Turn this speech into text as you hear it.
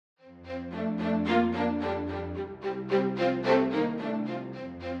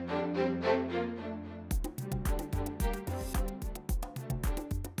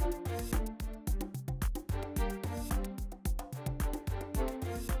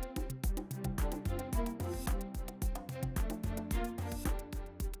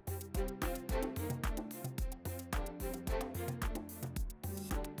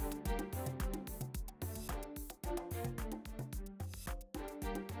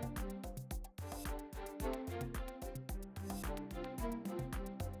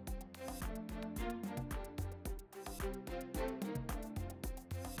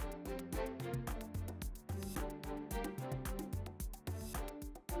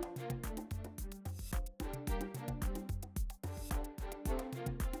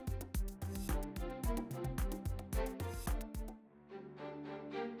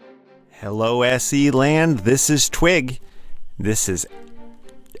Hello, SE Land. This is Twig. This is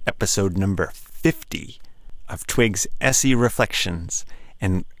episode number 50 of Twig's SE Reflections.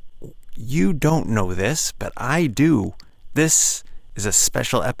 And you don't know this, but I do. This is a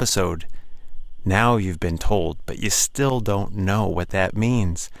special episode. Now you've been told, but you still don't know what that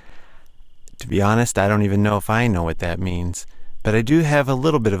means. To be honest, I don't even know if I know what that means. But I do have a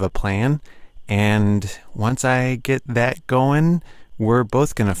little bit of a plan, and once I get that going, we're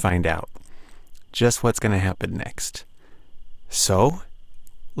both going to find out just what's going to happen next. So,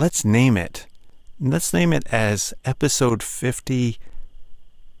 let's name it. Let's name it as episode 50,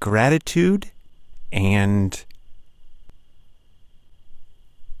 Gratitude and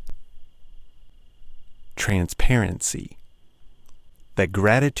Transparency. The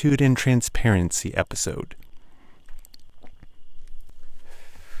Gratitude and Transparency episode.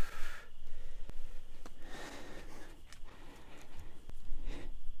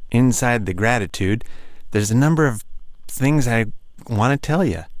 Inside the gratitude, there's a number of things I want to tell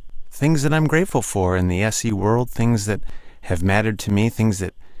you. Things that I'm grateful for in the SE world, things that have mattered to me, things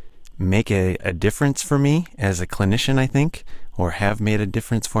that make a difference for me as a clinician, I think, or have made a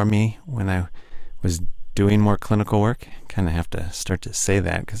difference for me when I was doing more clinical work. I kind of have to start to say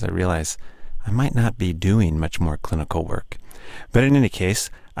that because I realize I might not be doing much more clinical work. But in any case,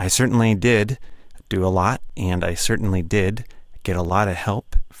 I certainly did do a lot, and I certainly did get a lot of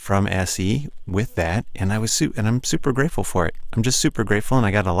help from SE with that, and I'm super grateful for it. I'm just super grateful, and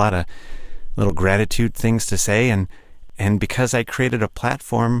I got a lot of little gratitude things to say, and because I created a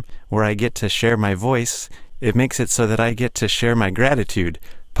platform where I get to share my voice, it makes it so that I get to share my gratitude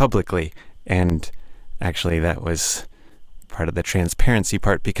publicly. And actually that was part of the transparency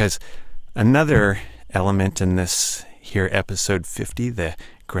part, because another element in this here episode 50, the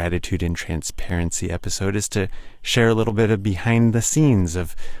Gratitude and Transparency episode, is to share a little bit of behind the scenes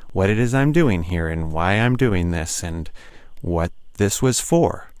of what it is I'm doing here and why I'm doing this and what this was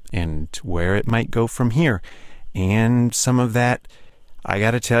for and where it might go from here. And some of that, I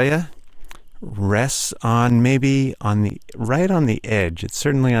gotta tell you, rests on maybe right on the edge. It's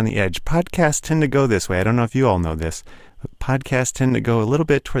certainly on the edge. Podcasts tend to go this way. I don't know if you all know this, but podcasts tend to go a little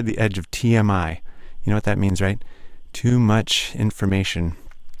bit toward the edge of TMI. You know what that means, right? Too much information.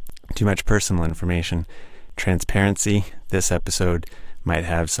 Too much personal information. Transparency, this episode might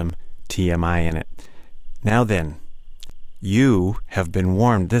have some TMI in it. Now then, you have been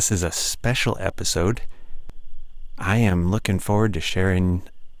warned. This is a special episode. I am looking forward to sharing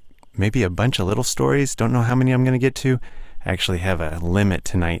maybe a bunch of little stories. Don't know how many I'm going to get to. I actually have a limit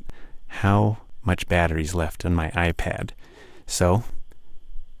tonight. How much battery's left on my iPad. So,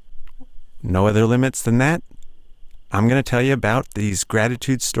 no other limits than that. I'm going to tell you about these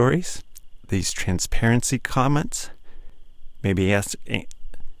gratitude stories, these transparency comments, maybe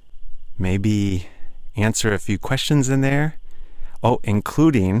answer a few questions in there. Oh,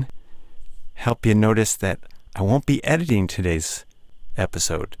 including help you notice that I won't be editing today's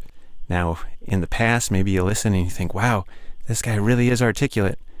episode. Now, in the past, maybe you listen and you think, wow, this guy really is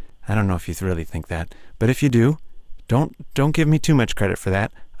articulate. I don't know if you really think that, but if you do, don't give me too much credit for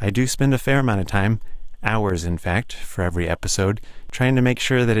that. I do spend a fair amount of time, hours in fact, for every episode, trying to make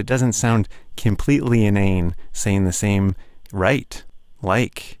sure that it doesn't sound completely inane, saying the same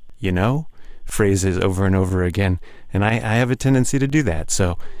phrases over and over again. And I have a tendency to do that,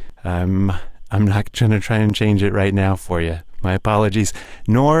 so I'm not going to try and change it right now for you. My apologies.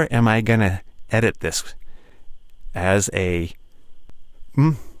 Nor am I going to edit this as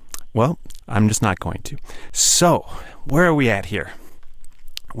I'm just not going to. So, where are we at here?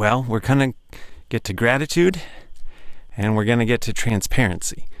 Well, we're going to get to gratitude, and we're going to get to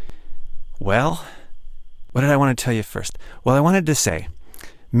transparency. Well, what did I want to tell you first? Well, I wanted to say,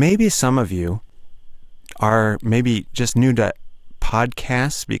 maybe some of you are maybe just new to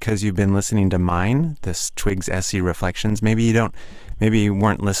podcasts because you've been listening to mine, this Twig's SE Reflections. Maybe you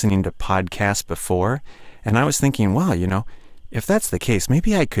weren't listening to podcasts before. And I was thinking, wow, if that's the case,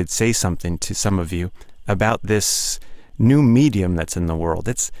 maybe I could say something to some of you about this new medium that's in the world.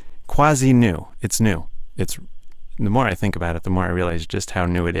 It's quasi-new. It's new. The more I think about it, the more I realize just how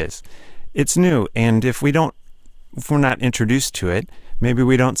new it is. It's new, and if we're not introduced to it, maybe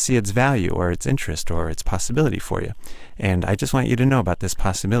we don't see its value or its interest or its possibility for you. And I just want you to know about this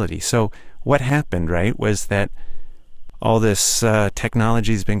possibility. So what happened, right, was that all this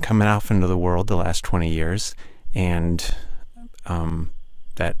technology has been coming off into the world the last 20 years, and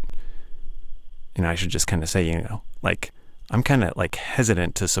that, I should just kind of say, I'm kind of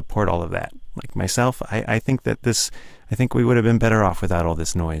hesitant to support all of that. Like myself, I think we would have been better off without all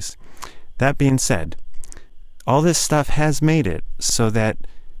this noise. That being said, all this stuff has made it so that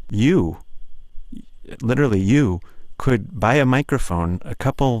you, literally you, could buy a microphone, a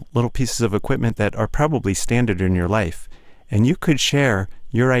couple little pieces of equipment that are probably standard in your life, and you could share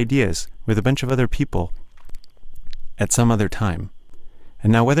your ideas with a bunch of other people at some other time.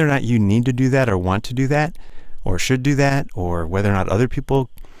 And now whether or not you need to do that or want to do that or should do that, or whether or not other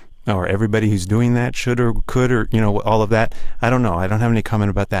people or everybody who's doing that should or could, or, all of that, I don't know. I don't have any comment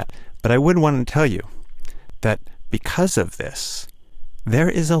about that. But I would want to tell you that because of this,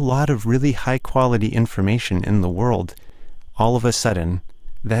 there is a lot of really high quality information in the world all of a sudden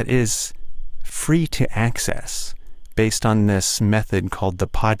that is free to access based on this method called the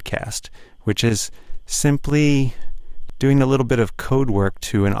podcast, which is simply doing a little bit of code work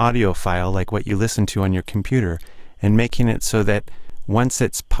to an audio file like what you listen to on your computer and making it so that once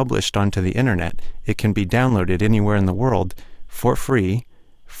it's published onto the internet, it can be downloaded anywhere in the world for free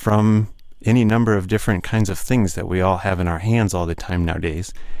from any number of different kinds of things that we all have in our hands all the time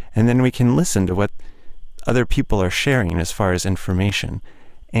nowadays. And then we can listen to what other people are sharing as far as information.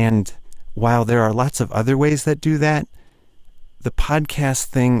 And while there are lots of other ways that do that, the podcast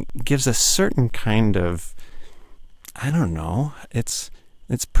thing gives a certain kind of, I don't know, it's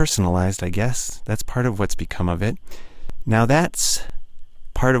personalized, I guess. That's part of what's become of it. Now that's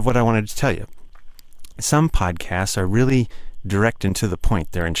part of what I wanted to tell you. Some podcasts are really direct and to the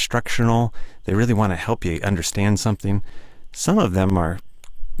point. They're instructional. They really want to help you understand something. Some of them are,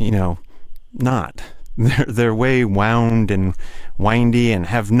 not. They're way wound and windy and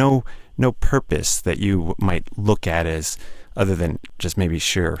have no purpose that you might look at as other than just maybe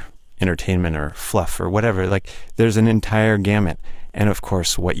sheer entertainment or fluff or whatever. Like, there's an entire gamut. And of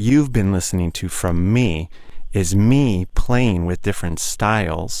course, what you've been listening to from me is me playing with different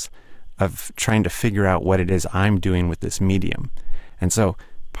styles of trying to figure out what it is I'm doing with this medium. And so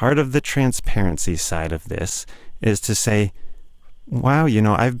part of the transparency side of this is to say, wow,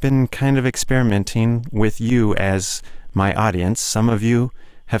 I've been kind of experimenting with you as my audience. Some of you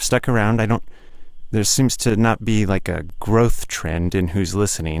have stuck around. There seems to not be like a growth trend in who's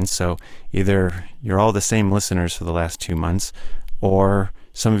listening. So either you're all the same listeners for the last 2 months, or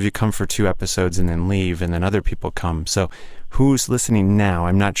some of you come for 2 episodes and then leave, and then other people come. So who's listening now,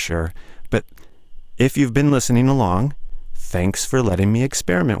 I'm not sure. But if you've been listening along, thanks for letting me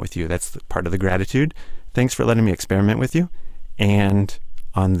experiment with you. That's part of the gratitude. Thanks for letting me experiment with you. And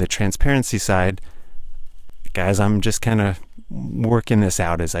on the transparency side, guys, I'm just kind of working this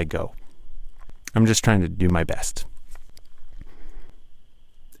out as I go. I'm just trying to do my best.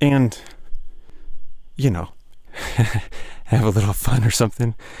 And, have a little fun or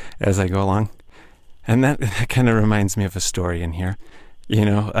something as I go along. And that kind of reminds me of a story in here.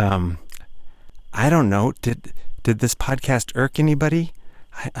 I don't know, did this podcast irk anybody?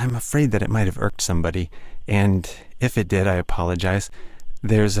 I'm afraid that it might have irked somebody. And if it did, I apologize.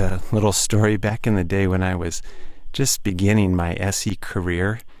 There's a little story back in the day when I was just beginning my SE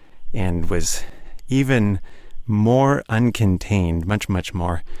career and was even more uncontained, much, much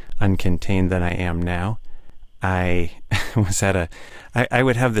more uncontained than I am now. I was I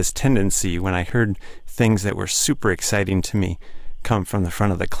would have this tendency when I heard things that were super exciting to me come from the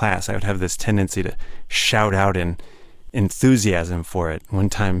front of the class, I would have this tendency to shout out in enthusiasm for it. One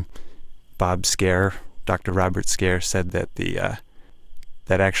time, Bob Scare, Dr. Robert Scare, said that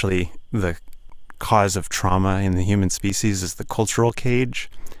that actually the cause of trauma in the human species is the cultural cage.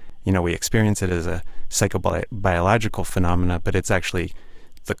 We experience it as a psychobiological phenomena, but it's actually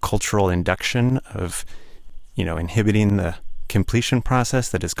the cultural induction of, inhibiting the completion process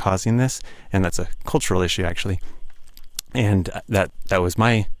that is causing this. And that's a cultural issue, actually. And that was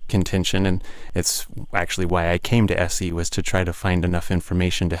my contention, and it's actually why I came to SE, was to try to find enough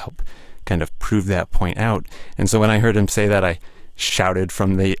information to help kind of prove that point out. And so when I heard him say that, I shouted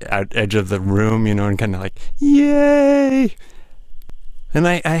from the edge of the room, and kind of like, yay! And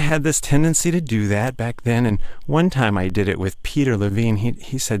I had this tendency to do that back then, and one time I did it with Peter Levine.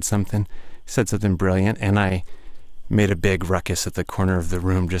 He said something brilliant, and I made a big ruckus at the corner of the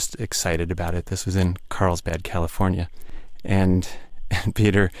room, just excited about it. This was in Carlsbad, California. And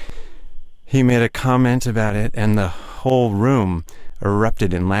Peter, he made a comment about it, and the whole room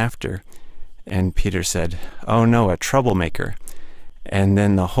erupted in laughter. And Peter said, "Oh no, a troublemaker." And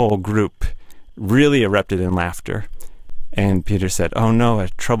then the whole group really erupted in laughter. And Peter said, "Oh no, a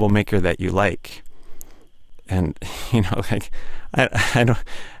troublemaker that you like." And I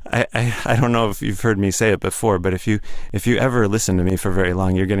don't know if you've heard me say it before, but if you ever listen to me for very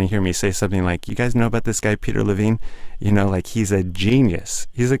long, you're going to hear me say something like, "You guys know about this guy Peter Levine? He's a genius.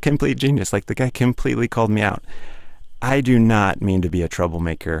 He's a complete genius. Like, the guy completely called me out." I do not mean to be a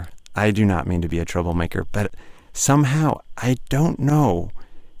troublemaker. But somehow, I don't know,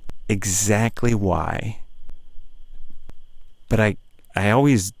 exactly why, but I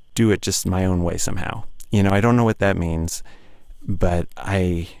always do it just my own way somehow. I don't know what that means, but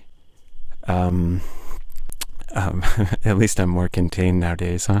at least I'm more contained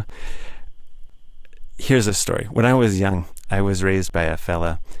nowadays, huh? Here's a story. When I was young, I was raised by a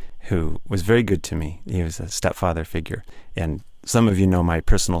fella who was very good to me. He was a stepfather figure. And some of you know my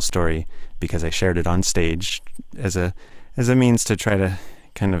personal story because I shared it on stage as a means to try to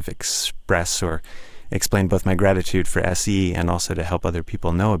kind of express or explain both my gratitude for SE and also to help other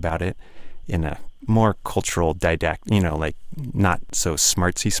people know about it in a more cultural like not so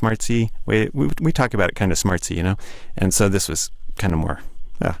smartsy way. We talk about it kind of smartsy, and so this was kind of more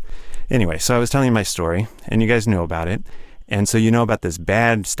anyway. So I was telling you my story and you guys know about it, and so you know about this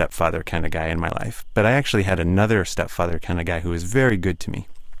bad stepfather kind of guy in my life, but I actually had another stepfather kind of guy who was very good to me,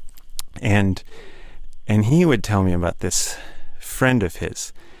 and he would tell me about this friend of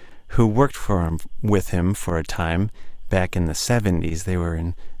his who worked with him for a time back in the 70s. They were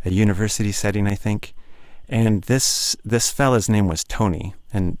in a university setting, I think. And this fella's name was Tony,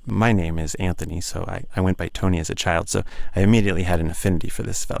 and my name is Anthony, so I went by Tony as a child, so I immediately had an affinity for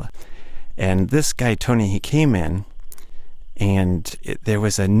this fella. And this guy, Tony, he came in, and there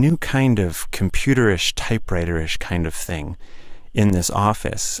was a new kind of computerish, typewriterish kind of thing in this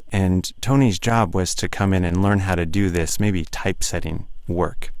office. And Tony's job was to come in and learn how to do this, maybe typesetting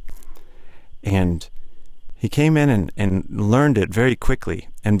work. And he came in and learned it very quickly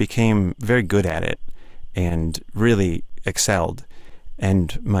and became very good at it and really excelled.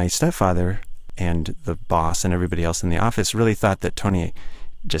 And my stepfather and the boss and everybody else in the office really thought that Tony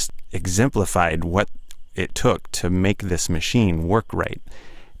just exemplified what it took to make this machine work right.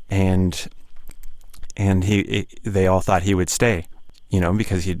 And they all thought he would stay,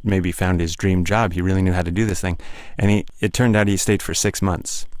 because he'd maybe found his dream job. He really knew how to do this thing. And it turned out he stayed for 6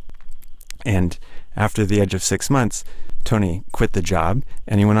 months. And after the edge of 6 months, Tony quit the job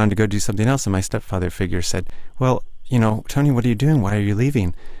and he went on to go do something else. And my stepfather figure said, well, Tony, what are you doing? Why are you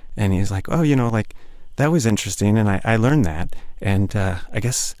leaving? And he's like, oh, that was interesting. And I learned that. And I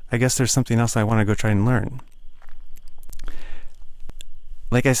guess there's something else I want to go try and learn.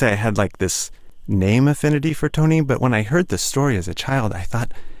 Like I say, I had like this name affinity for Tony. But when I heard the story as a child, I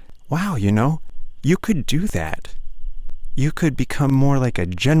thought, wow, you could do that. You could become more like a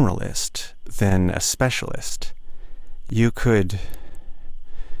generalist than a specialist. You could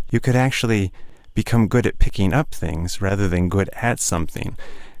actually become good at picking up things rather than good at something,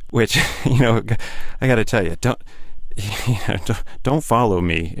 which, I got to tell you, don't follow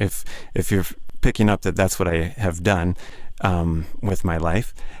me if you're picking up that that's what I have done with my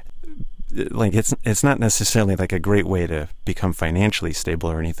life. Like it's not necessarily like a great way to become financially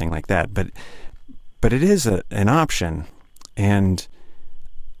stable or anything like that, but it is an option. And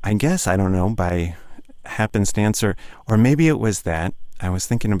I guess, I don't know, by happenstance or maybe it was that, I was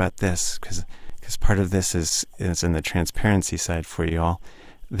thinking about this because part of this is in the transparency side for you all,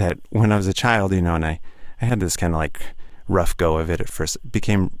 that when I was a child, and I had this kind of like rough go of it at first.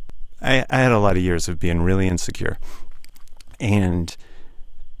 I had a lot of years of being really insecure and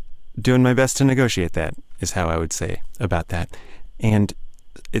doing my best to negotiate that is how I would say about that. And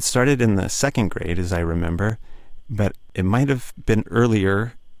it started in the 2nd grade, as I remember, but it might have been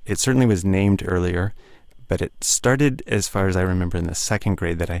earlier. It certainly was named earlier, but it started, as far as I remember, in the 2nd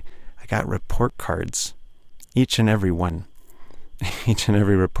grade that I got report cards, each and every one. Each and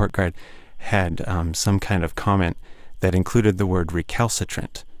every report card had some kind of comment that included the word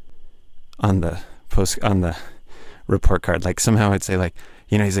recalcitrant on the report card. Like somehow I'd say like,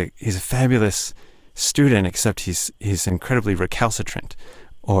 he's a fabulous student, except he's incredibly recalcitrant.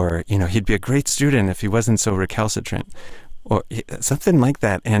 Or, he'd be a great student if he wasn't so recalcitrant, or something like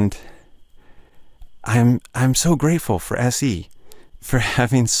that. And I'm so grateful for SE for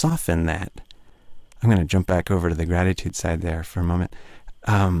having softened that. I'm going to jump back over to the gratitude side there for a moment.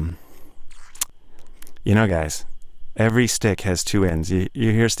 Guys, every stick has two ends. You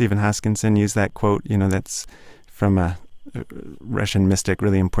hear Stephen Hoskinson use that quote, that's from a Russian mystic,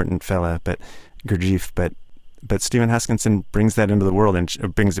 really important fella, but Gurdjieff, but Stephen Hoskinson brings that into the world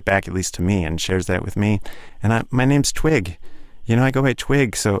and brings it back, at least to me, and shares that with me. And my name's Twig. I go by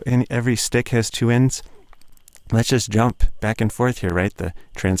Twig, so every stick has two ends. Let's just jump back and forth here, right? The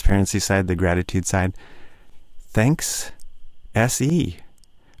transparency side, the gratitude side. Thanks, SE.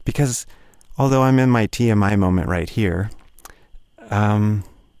 Because although I'm in my TMI moment right here, I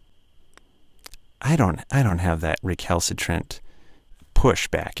don't have that recalcitrant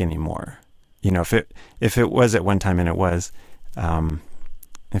pushback anymore. If it was at one time, and it was,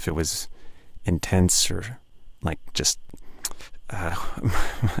 if it was intense or like just uh,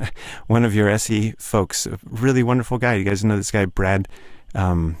 one of your SE folks, a really wonderful guy. You guys know this guy, Brad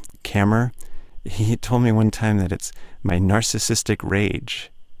Kammer? He told me one time that it's my narcissistic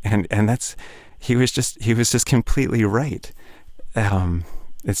rage, and that's he was just completely right.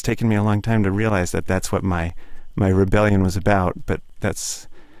 It's taken me a long time to realize that that's what my rebellion was about, but that's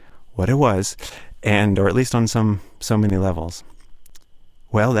what it was, or at least on so many levels.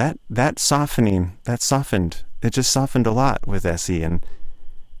 Well, that softened. It just softened a lot with SE, and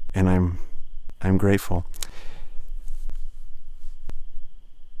I'm grateful.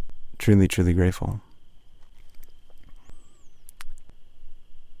 Truly, truly grateful.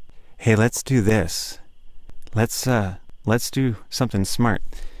 Hey, let's do this. Let's do something smart.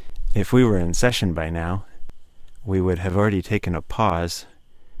 If we were in session by now, we would have already taken a pause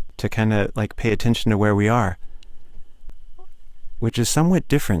to kind of like pay attention to where we are, which is somewhat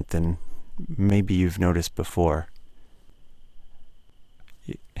different than maybe you've noticed before.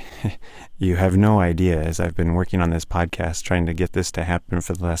 You have no idea, as I've been working on this podcast, trying to get this to happen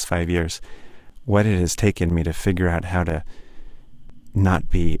for the last 5 years, what it has taken me to figure out how to not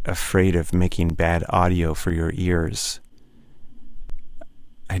be afraid of making bad audio for your ears.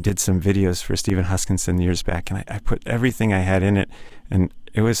 I did some videos for Stephen Huskinson years back, and I put everything I had in it, and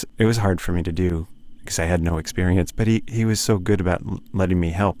it was hard for me to do because I had no experience, but he was so good about letting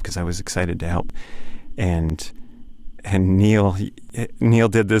me help because I was excited to help. And Neil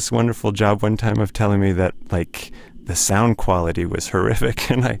did this wonderful job one time of telling me that like the sound quality was horrific,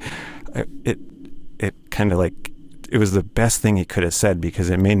 and it kind of like it was the best thing he could have said, because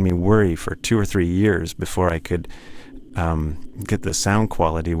it made me worry for 2 or 3 years before I could get the sound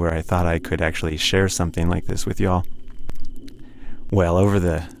quality where I thought I could actually share something like this with y'all. Well, over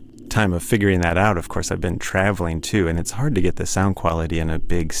the time of figuring that out, of course, I've been traveling too, and it's hard to get the sound quality in a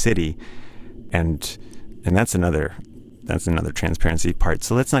big city, and that's another transparency part.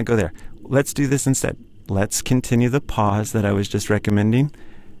 So let's not go there. Let's do this instead. Let's continue the pause that I was just recommending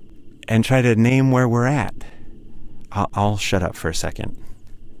and try to name where we're at. I'll shut up for a second.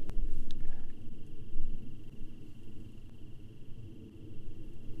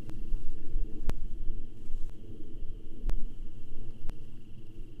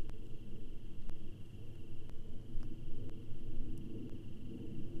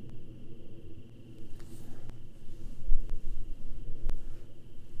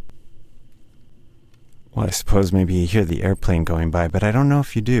 Well, I suppose maybe you hear the airplane going by, but I don't know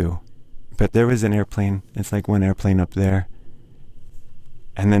if you do. But there was an airplane. It's like one airplane up there.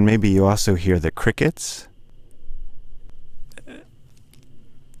 And then maybe you also hear the crickets.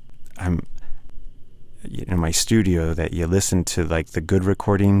 I'm in my studio that you listen to, like the good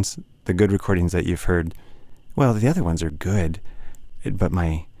recordings that you've heard. Well, the other ones are good, but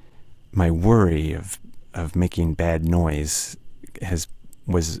my worry of making bad noise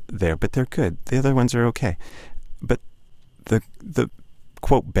was there, but they're good. The other ones are okay. But the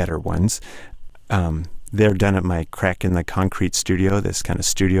quote better ones, they're done at my Crack in the Concrete studio, this kind of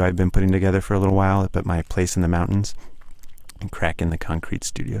studio I've been putting together for a little while up at my place in the mountains, and Crack in the Concrete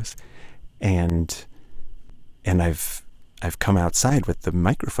Studios. And I've come outside with the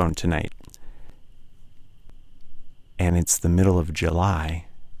microphone tonight. And it's the middle of July.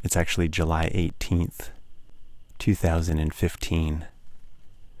 It's actually July 18th, 2015.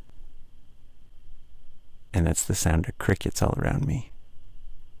 And that's the sound of crickets all around me.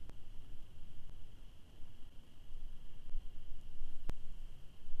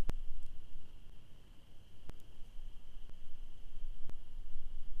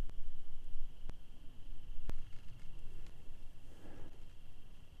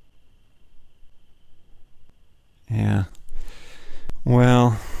 Yeah.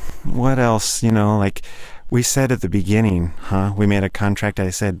 Well, what else? Like we said at the beginning, we made a contract. I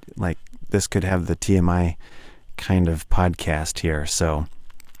said, like, this could have the TMI kind of podcast here. So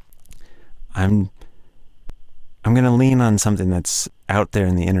I'm going to lean on something that's out there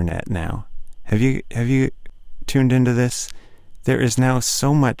in the internet now. Have you tuned into this? There is now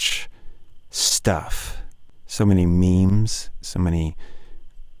so much stuff, so many memes, so many,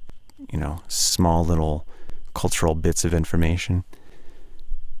 small little cultural bits of information.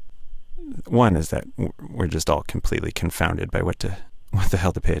 One is that we're just all completely confounded by what the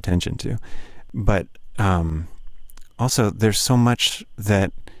hell to pay attention to. But also, there's so much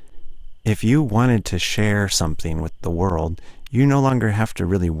that if you wanted to share something with the world, you no longer have to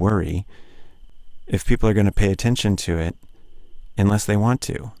really worry if people are going to pay attention to it unless they want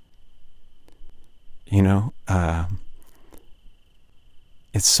to.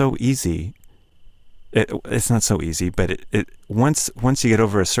 It's so easy. It's not so easy, but it once you get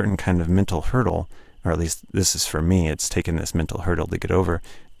over a certain kind of mental hurdle, or at least this is for me. It's taken this mental hurdle to get over.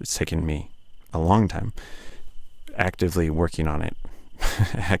 It's taken me a long time actively working on it,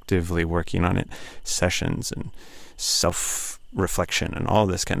 sessions and self-reflection and all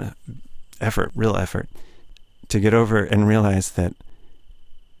this kind of effort, real effort, to get over and realize that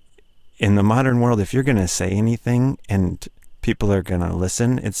in the modern world, if you're going to say anything and people are going to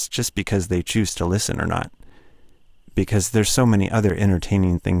listen, it's just because they choose to listen or not. Because there's so many other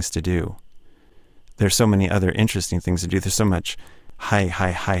entertaining things to do. There's so many other interesting things to do. There's so much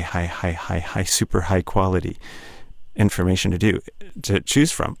high, super high quality information to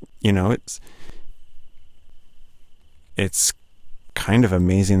choose from. It's kind of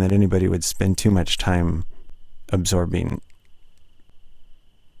amazing that anybody would spend too much time absorbing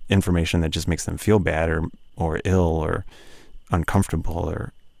information that just makes them feel bad or ill or uncomfortable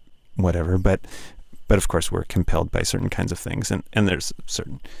or whatever. But of course we're compelled by certain kinds of things, and there's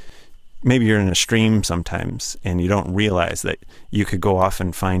certain, maybe you're in a stream sometimes and you don't realize that you could go off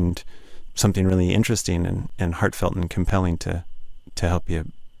and find something really interesting and heartfelt and compelling to help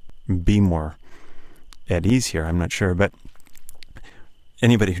you be more at ease here. I'm not sure, but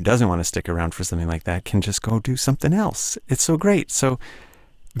anybody who doesn't want to stick around for something like that can just go do something else. It's so great. So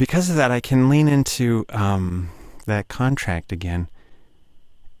because of that, I can lean into that contract again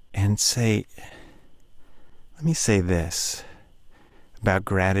and say, let me say this about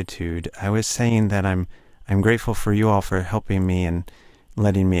gratitude. I was saying that I'm grateful for you all for helping me and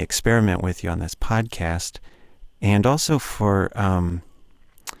letting me experiment with you on this podcast, and also for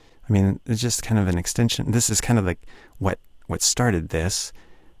it's just kind of an extension. This is kind of like what started this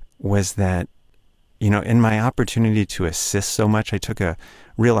was that, in my opportunity to assist so much, I took a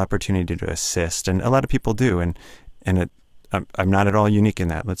real opportunity to assist, and a lot of people do, and I'm not at all unique in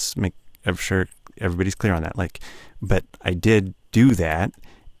that. I'm sure everybody's clear on that. But I did do that,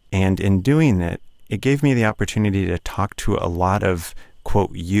 and in doing it, it gave me the opportunity to talk to a lot of,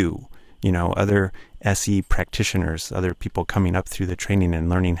 quote, other SE practitioners, other people coming up through the training and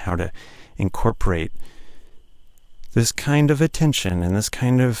learning how to incorporate this kind of attention and this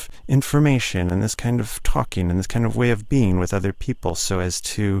kind of information and this kind of talking and this kind of way of being with other people so as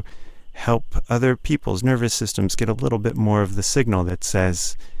to help other people's nervous systems get a little bit more of the signal that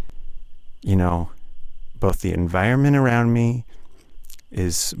says, both the environment around me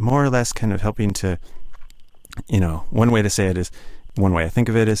is more or less kind of helping to, one way I think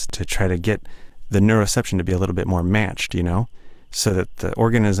of it is to try to get the neuroception to be a little bit more matched, so that the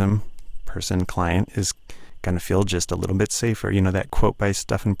organism, person, client is going to feel just a little bit safer. That quote by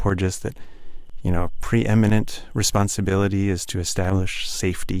Stephen Porges that, preeminent responsibility is to establish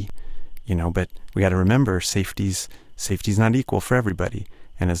safety, but we got to remember safety's not equal for everybody,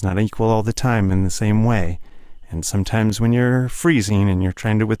 and it's not equal all the time in the same way. And sometimes when you're freezing and you're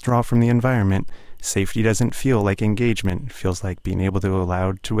trying to withdraw from the environment, safety doesn't feel like engagement. It feels like being able to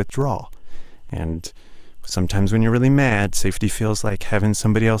allow to withdraw. And sometimes when you're really mad, safety feels like having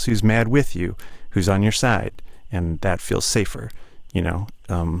somebody else who's mad with you, who's on your side, and that feels safer.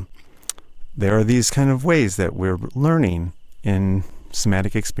 There are these kind of ways that we're learning in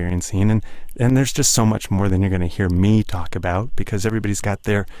somatic experiencing, and there's just so much more than you're going to hear me talk about, because everybody's got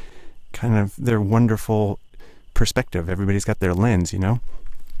their kind of their wonderful perspective. Everybody's got their lens,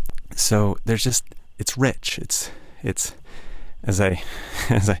 So it's rich. It's as I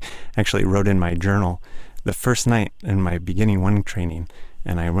actually wrote in my journal the first night in my beginning one training,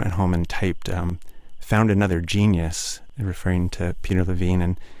 and I went home and typed, found another genius, referring to Peter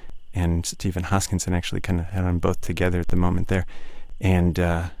Levine and Stephen Hoskinson. Actually kind of had them both together at the moment there, and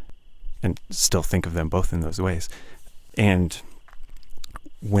still think of them both in those ways. And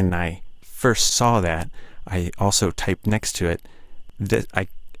when I first saw that, I also typed next to it that I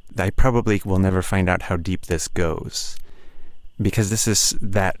probably will never find out how deep this goes, because this is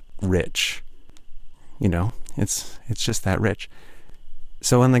that rich. It's just that rich.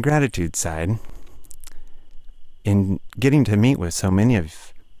 So on the gratitude side, in getting to meet with so many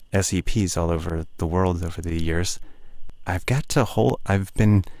of SEPs all over the world over the years, I've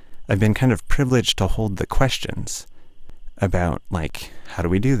been kind of privileged to hold the questions about, how do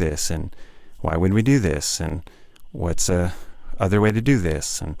we do this, and why would we do this, and what's a other way to do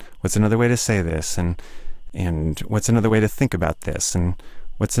this, and what's another way to say this, and what's another way to think about this, and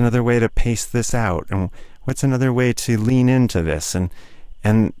what's another way to pace this out, and what's another way to lean into this, and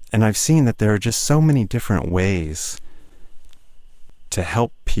I've seen that there are just so many different ways to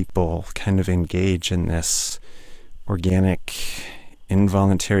help people kind of engage in this organic,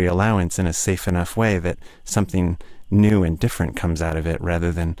 involuntary allowance in a safe enough way that something new and different comes out of it,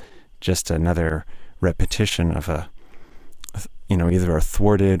 rather than just another repetition of either a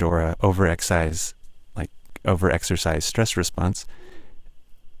thwarted or a over-excised over exercise stress response,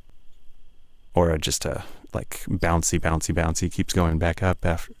 or just a like bouncy, keeps going back up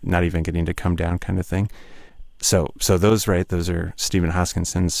after not even getting to come down kind of thing. So those are Stephen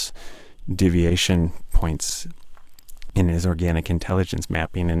Hoskinson's deviation points in his organic intelligence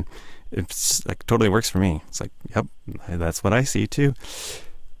mapping, and it's like totally works for me. It's like, yep, that's what I see too.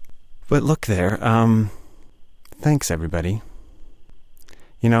 But look there. Thanks everybody.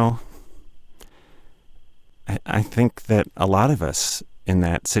 You know, I think that a lot of us in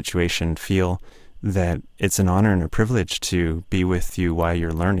that situation feel that it's an honor and a privilege to be with you while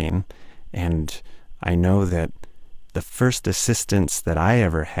you're learning. And I know that the first assistants that I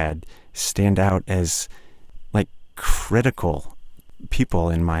ever had stand out as like critical people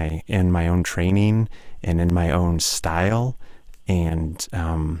in my own training and in my own style. And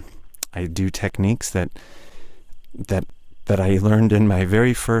I do techniques that I learned in my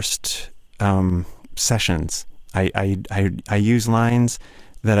very first sessions. I use lines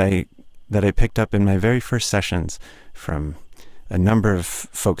that I picked up in my very first sessions from a number of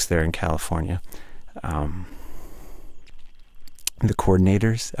folks there in California. The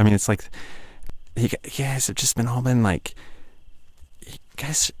coordinators. I mean, it's like you guys have just all been like,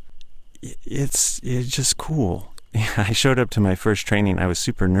 guys, it's just cool. I showed up to my first training. I was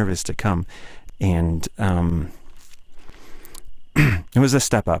super nervous to come, and it was a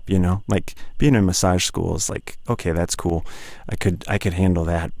step up, you know, like being in massage school is like, okay, that's cool. I could handle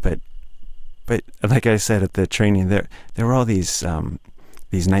that. But like I said at the training, there were all these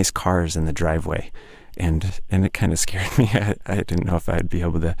nice cars in the driveway, and it kind of scared me. I didn't know if I'd be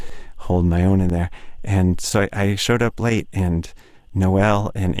able to hold my own in there. And so I showed up late, and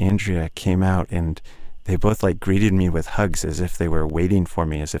Noelle and Andrea came out, and they both like greeted me with hugs as if they were waiting for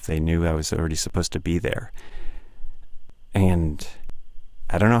me, as if they knew I was already supposed to be there. And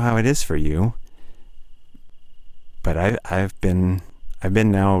I don't know how it is for you, but I've been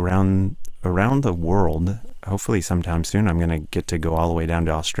now around the world. Hopefully sometime soon I'm going to get to go all the way down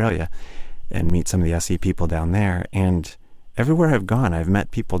to Australia and meet some of the SE people down there. And everywhere I've gone, I've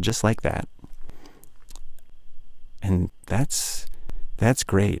met people just like that. And that's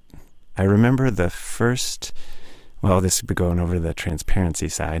great. I remember the first, well, this would be going over the transparency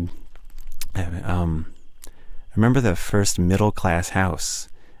side. I remember the first middle class house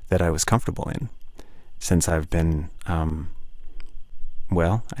that I was comfortable in since I've been,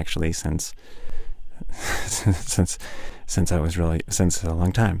 actually since I was really, since a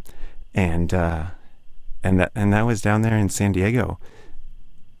long time. And that was down there in San Diego.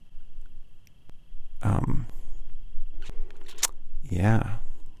 Yeah,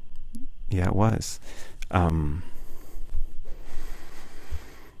 it was.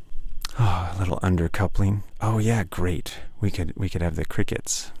 A little undercoupling. Oh yeah, great. We could have the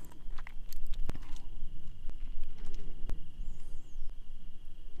crickets.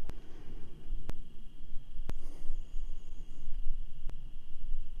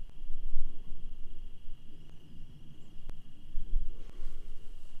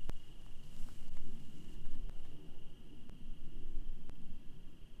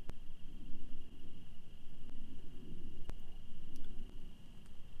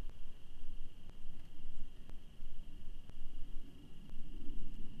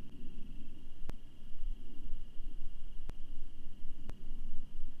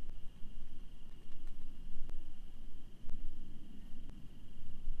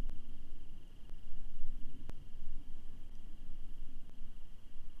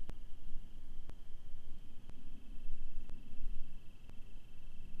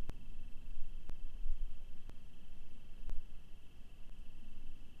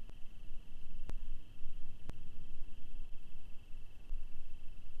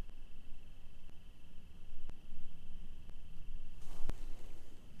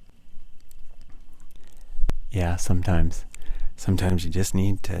 Yeah, sometimes you just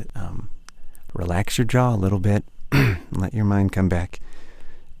need to relax your jaw a little bit, let your mind come back.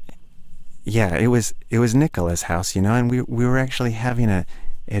 Yeah, it was Nicola's house, you know, and we were actually having an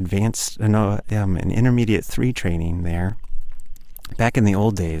intermediate 3 training there. Back in the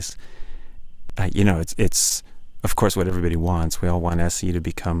old days, it's of course what everybody wants. We all want SE to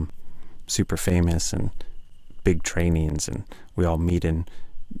become super famous and big trainings, and we all meet in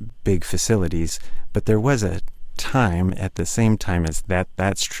big facilities. But there was a time at the same time as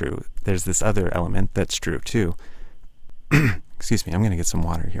that's true. There's this other element that's true too. Excuse me, I'm going to get some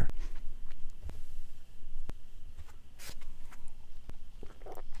water here.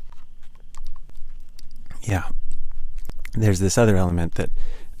 Yeah. There's this other element that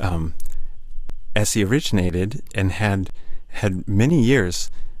SE originated and had many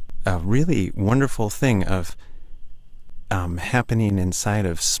years a really wonderful thing of happening inside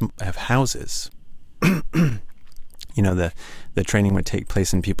of houses. The training would take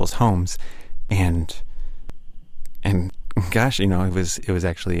place in people's homes, and gosh, it was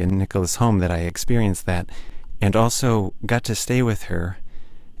actually in Nicola's home that I experienced that, and also got to stay with her.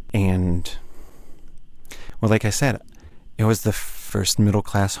 And well, like I said, it was the first middle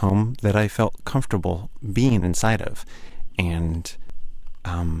class home that I felt comfortable being inside of, and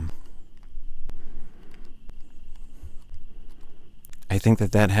I think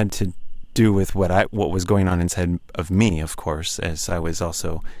that had to do with what was going on inside of me, of course, as I was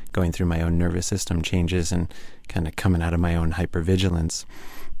also going through my own nervous system changes and kind of coming out of my own hypervigilance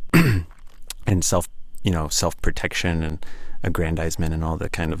and self-protection and aggrandizement and all the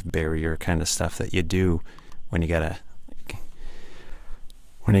kind of barrier kind of stuff that you do when you gotta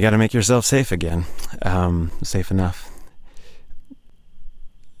make yourself safe again, safe enough.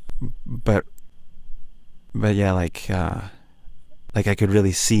 But yeah, like I could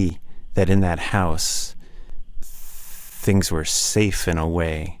really see that in that house, things were safe in a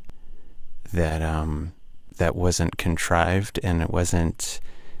way that that wasn't contrived, and it wasn't,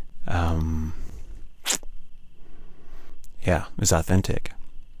 it was authentic.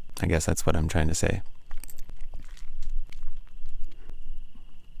 I guess that's what I'm trying to say.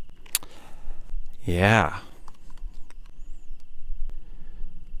 Yeah.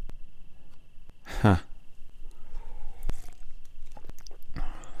 Huh.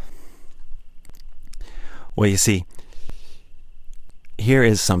 Well, you see, here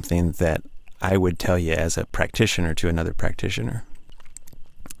is something that I would tell you as a practitioner to another practitioner,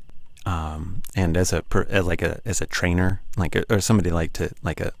 and as a trainer, or somebody like a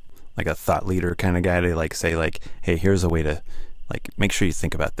thought leader kind of guy to say hey, here's a way to make sure you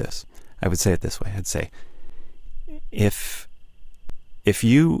think about this. I would say it this way. I'd say if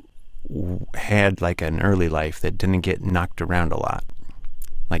you had an early life that didn't get knocked around a lot,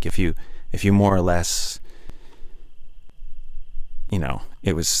 if you more or less, you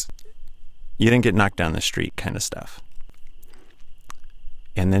didn't get knocked down the street kind of stuff,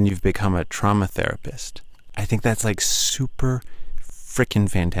 and then you've become a trauma therapist, I think that's super freaking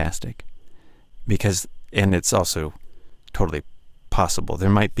fantastic, and it's also totally possible. There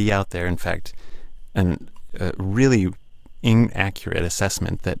might be out there, in fact, a really inaccurate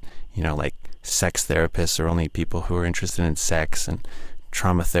assessment that, sex therapists are only people who are interested in sex, and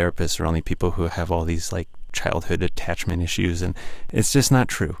trauma therapists are only people who have all these childhood attachment issues, and it's just not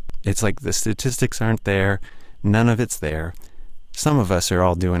true. It's the statistics aren't there. None of it's there. Some of us are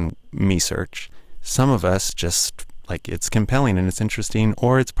all doing me search. Some of us just it's compelling and it's interesting,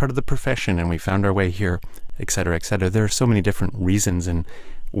 or it's part of the profession and we found our way here, etc., etc. There are so many different reasons and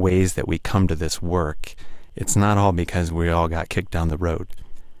ways that we come to this work. It's not all because we all got kicked down the road.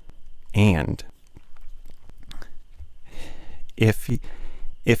 And if you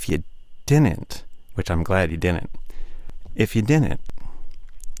didn't, which I'm glad you didn't, if you didn't,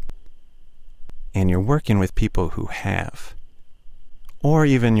 and you're working with people who have, or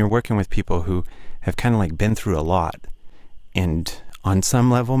even you're working with people who have kind of been through a lot, and on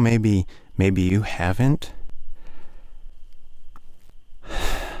some level maybe you haven't,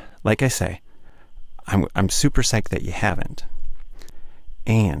 like I say, I'm super psyched that you haven't.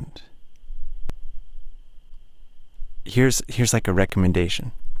 And here's a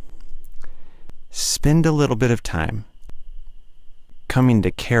recommendation. Spend a little bit of time coming to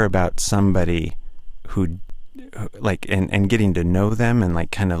care about somebody who and getting to know them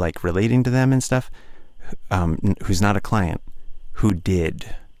and kind of relating to them and stuff, who's not a client, who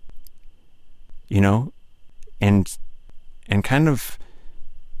did, and kind of,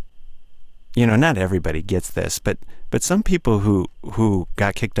 not everybody gets this, but some people who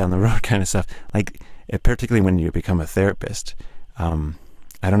got kicked down the road kind of stuff, particularly when you become a therapist.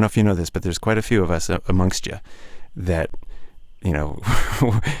 I don't know if you know this, but there's quite a few of us amongst you that, we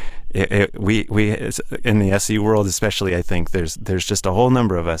in the SE world especially, I think there's just a whole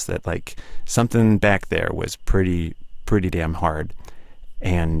number of us that something back there was pretty damn hard,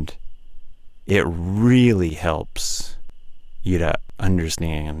 and it really helps you to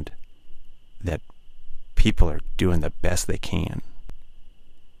understand that people are doing the best they can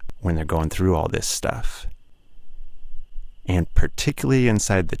when they're going through all this stuff, and particularly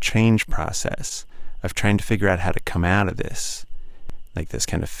inside the change process of trying to figure out how to come out of this, this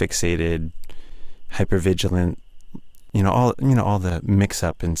kind of fixated, hypervigilant, all the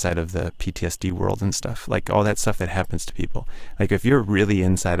mix-up inside of the PTSD world and stuff, all that stuff that happens to people. If you're really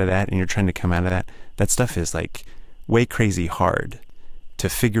inside of that and you're trying to come out of that stuff is way crazy hard to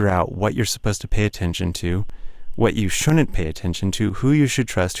figure out what you're supposed to pay attention to, what you shouldn't pay attention to, who you should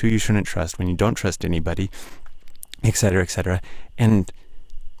trust, who you shouldn't trust when you don't trust anybody, et cetera, et cetera. And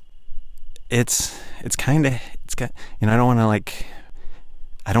it's kind of, it's got, I don't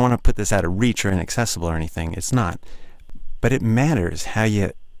want to put this out of reach or inaccessible or anything. It's not. But it matters how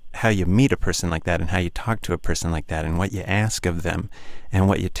you meet a person like that and how you talk to a person like that and what you ask of them and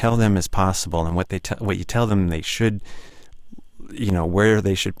what you tell them is possible and what you tell them they should, where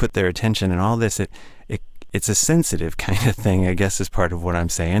they should put their attention and all this. It's a sensitive kind of thing, I guess, is part of what I'm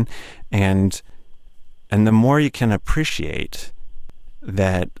saying. And the more you can appreciate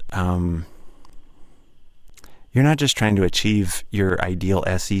that, you're not just trying to achieve your ideal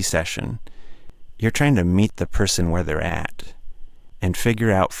SE session. You're trying to meet the person where they're at and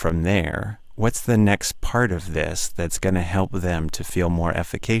figure out from there what's the next part of this that's going to help them to feel more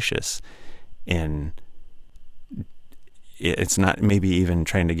efficacious in, it's not maybe even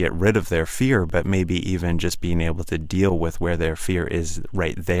trying to get rid of their fear, but maybe even just being able to deal with where their fear is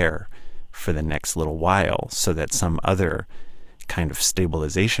right there for the next little while so that some other kind of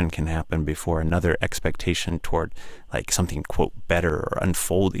stabilization can happen before another expectation toward like something, quote, better or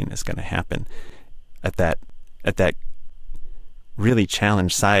unfolding is going to happen. At that really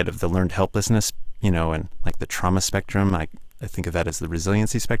challenged side of the learned helplessness, and like the trauma spectrum, I think of that as the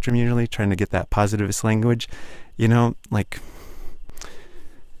resiliency spectrum usually, trying to get that positivist language, like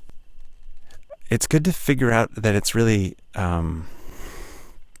it's good to figure out that it's really,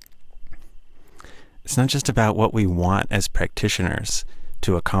 it's not just about what we want as practitioners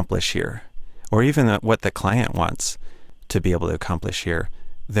to accomplish here, or even what the client wants to be able to accomplish here.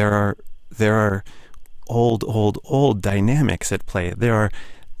 There are old dynamics at play. There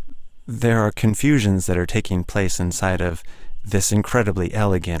are confusions that are taking place inside of this incredibly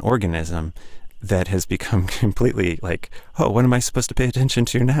elegant organism that has become completely like, oh, what am I supposed to pay attention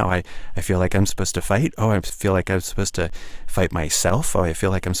to now? I feel like I'm supposed to fight. Oh, I feel like I'm supposed to fight myself. Oh, I feel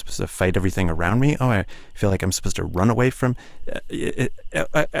like I'm supposed to fight everything around me. Oh, I feel like I'm supposed to run away from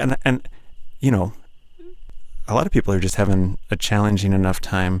and a lot of people are just having a challenging enough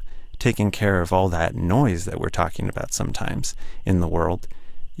time taking care of all that noise that we're talking about sometimes in the world.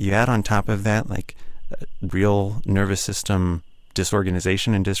 You add on top of that like real nervous system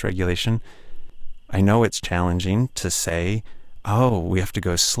disorganization and dysregulation. I know it's challenging to say, oh, we have to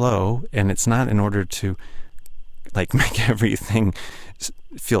go slow, and it's not in order to like make everything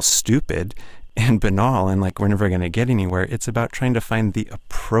feel stupid and banal and like we're never going to get anywhere. It's about trying to find the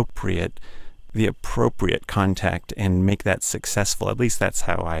appropriate contact and make that successful. At least that's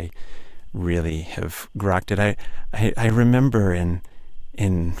how I really have grokked it. I remember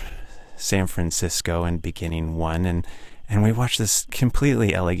in San Francisco and beginning one, and we watched this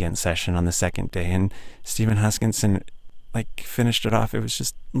completely elegant session on the second day, and Stephen Hoskinson like finished it off. It was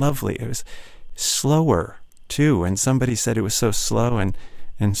just lovely. It was slower too, and somebody said it was so slow,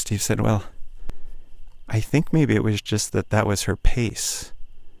 and Steve said, well, I think maybe it was just that was her pace.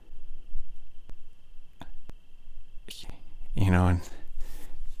 And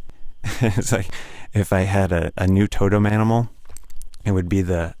it's like if I had a new totem animal, it would be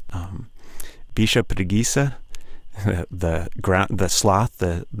the Bisha Pterygisa, the sloth,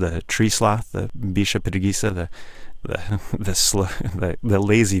 the tree sloth, the Bisha Pterygisa, the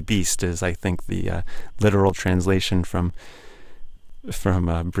lazy beast is, I think, the literal translation from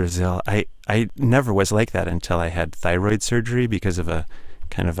Brazil. I never was like that until I had thyroid surgery because of a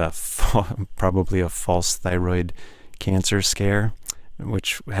kind of probably a false thyroid cancer scare,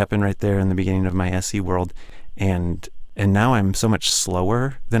 which happened right there in the beginning of my SE world, and now I'm so much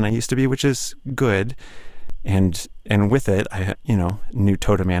slower than I used to be, which is good. And with it, I new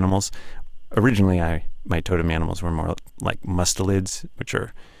totem animals. Originally, my totem animals were more like mustelids, which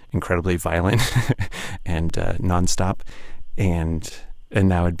are incredibly violent and nonstop, and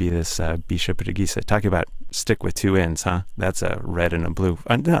now it'd be this Bisha Pterygisa. Talking about stick with two ends, huh? That's a red and a blue.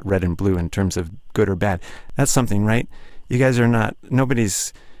 Not red and blue in terms of good or bad. That's something, right? You guys are not.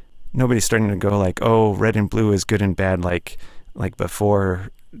 Nobody's starting to go like, oh, red and blue is good and bad, like before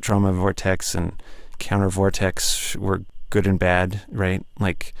trauma vortex and counter vortex were good and bad, right?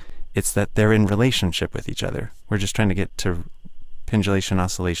 Like, it's that they're in relationship with each other. We're just trying to get to pendulation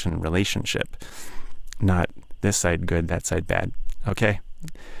oscillation relationship, not this side good, that side bad. Okay,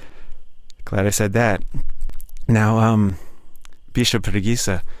 glad I said that. Now, Bisha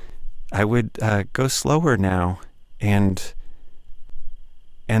Pterygisa, I would go slower now, and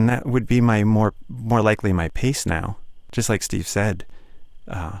that would be my more likely my pace now. Just like Steve said,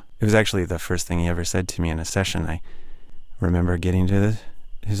 it was actually the first thing he ever said to me in a session. I remember getting to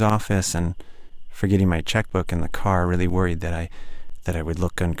his office and forgetting my checkbook in the car, really worried that I would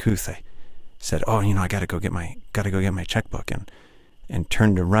look uncouth. said, "Oh, I got to go get my checkbook," and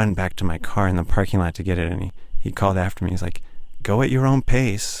turned to run back to my car in the parking lot to get it. And he called after me. He's like, "Go at your own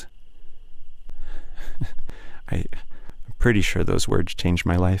pace." I'm pretty sure those words changed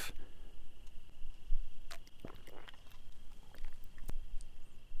my life.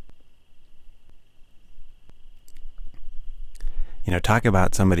 Talk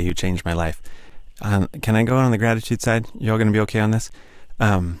about somebody who changed my life. Can I go on the gratitude side? You all going to be okay on this?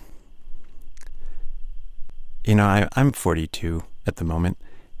 I'm 42 at the moment,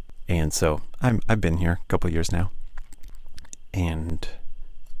 and so I've been here a couple of years now. And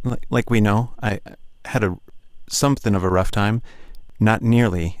like we know, I had something of a rough time, not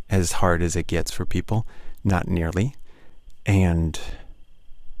nearly as hard as it gets for people, not nearly. And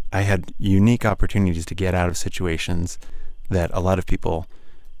I had unique opportunities to get out of situations that a lot of people,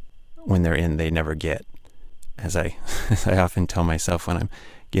 when they're in, they never get. As I often tell myself when I'm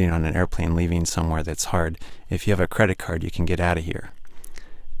getting on an airplane leaving somewhere that's hard, if you have a credit card, you can get out of here.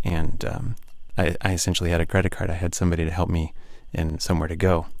 And I essentially had a credit card. I had somebody to help me and somewhere to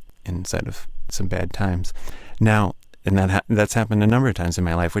go inside of some bad times. Now, and that's happened a number of times in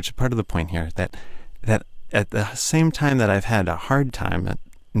my life, which is part of the point here, that at the same time that I've had a hard time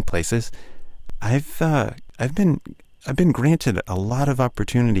in places, I've been granted a lot of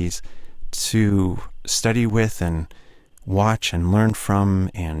opportunities to study with and watch and learn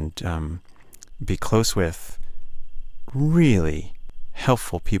from and be close with really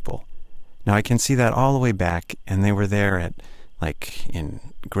helpful people. Now I can see that all the way back, and they were there at in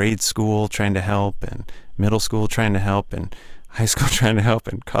grade school trying to help, and middle school trying to help, and high school trying to help,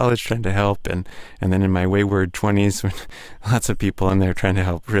 and college trying to help, and then in my wayward 20s, when lots of people in there trying to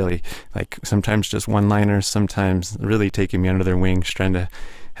help, really, sometimes just one-liners, sometimes really taking me under their wings, trying to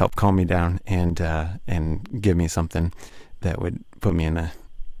help calm me down and give me something that would put me in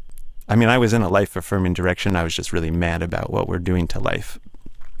I was in a life-affirming direction. I was just really mad about what we're doing to life,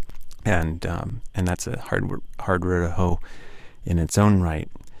 and that's a hard road to hoe in its own right.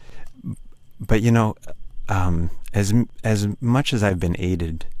 But as much as I've been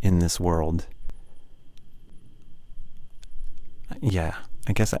aided in this world, I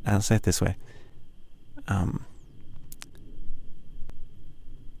guess I'll say it this way.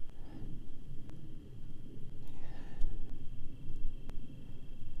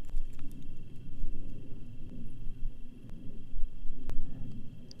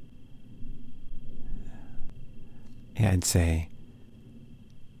 I'd say,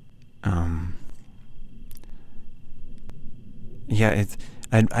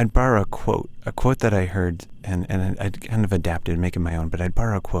 I'd borrow a quote that I heard, and I'd kind of adapted and make it my own, but I'd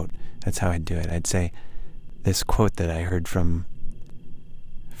borrow a quote. That's how I'd do it. I'd say this quote that I heard from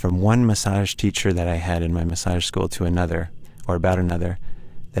one massage teacher that I had in my massage school to another, or about another,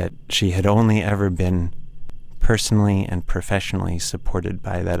 that she had only ever been personally and professionally supported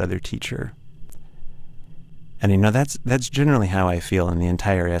by that other teacher. And that's generally how I feel in the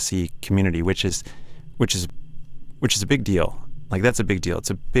entire SE community, which is a big deal. That's a big deal. It's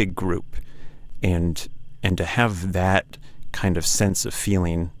a big group, and to have that kind of sense of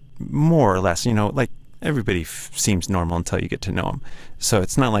feeling, more or less, everybody seems normal until you get to know them. So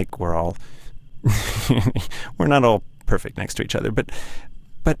it's not like we're not all perfect next to each other, but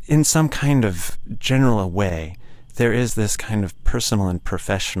in some kind of general way, there is this kind of personal and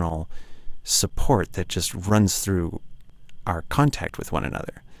professional support that just runs through our contact with one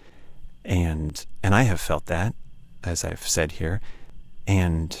another. And I have felt that, as I've said here,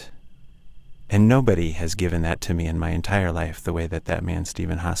 and nobody has given that to me in my entire life the way that man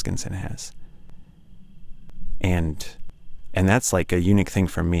Stephen Hoskinson has. And that's a unique thing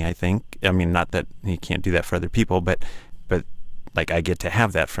for me, I think. Not that he can't do that for other people, but I get to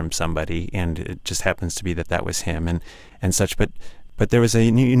have that from somebody, and it just happens to be that was him and such. But there was a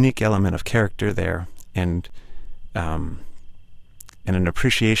unique element of character there, and an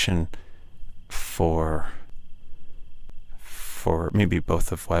appreciation for maybe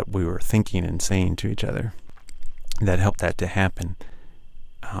both of what we were thinking and saying to each other that helped that to happen.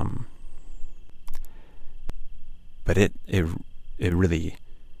 But it really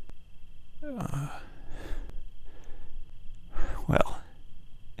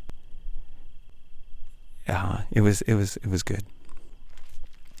it was good.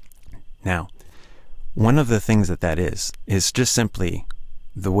 Now, one of the things that is just simply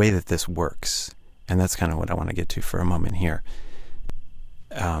the way that this works, and that's kind of what I want to get to for a moment here.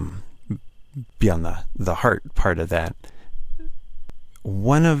 Beyond the heart part of that,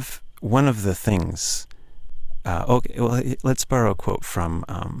 one of the things. Let's borrow a quote from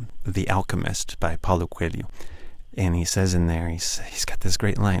The Alchemist by Paulo Coelho, and he says in there, he's got this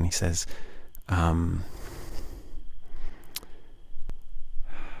great line. He says, Who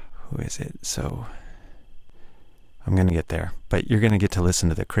is it? So I'm going to get there, but you're going to get to listen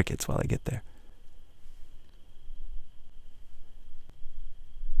to the crickets while I get there.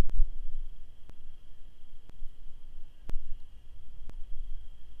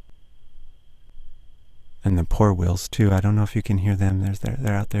 And the poor wills too. I don't know if you can hear them.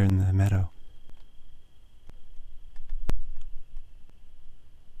 They're out there in the meadow.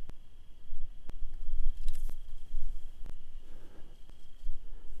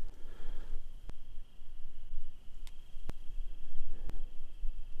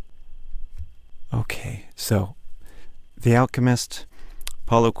 Okay, so The Alchemist,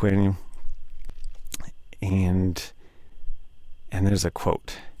 Paulo Coelho, and there's a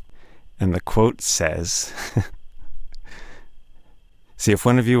quote. And the quote says, see, if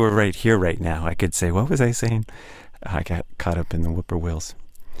one of you were right here right now, I could say, what was I saying? I got caught up in the whippoorwills.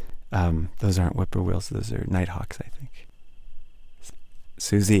 Those aren't whippoorwills, those are nighthawks, I think.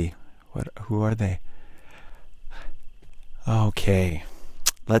 Susie, who are they? Okay,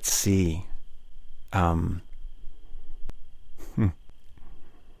 let's see. I'll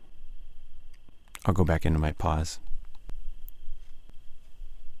go back into my pause.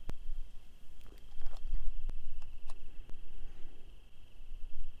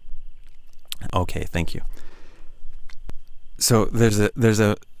 Okay, thank you. So there's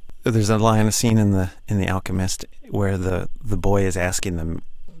a line, a scene in the Alchemist where the boy is asking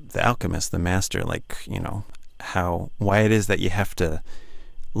the alchemist, the master, like, why it is that you have to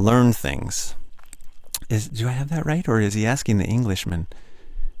learn things. Do I have that right, or is he asking the Englishman?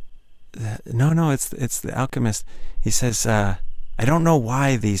 No, it's the alchemist. He says, I don't know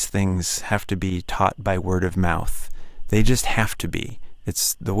why these things have to be taught by word of mouth. They just have to be.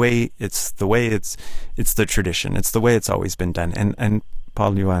 It's the way it's the tradition. It's the way it's always been done. And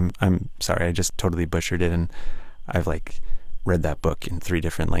Paul, I'm sorry, I just totally butchered it, and I've read that book in 3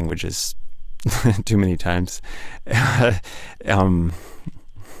 different languages too many times. I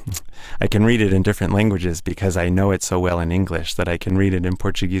can read it in different languages because I know it so well in English that I can read it in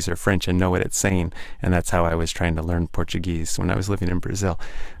Portuguese or French and know what it's saying. And that's how I was trying to learn Portuguese when I was living in Brazil,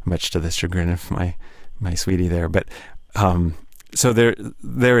 much to the chagrin of my sweetie there. But so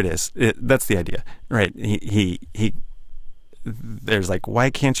there it is. That's the idea, right? He there's why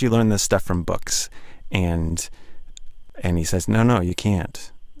can't you learn this stuff from books? And he says, no, you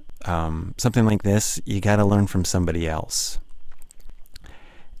can't. Something like this, you got to learn from somebody else.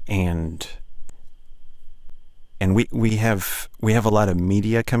 And we have a lot of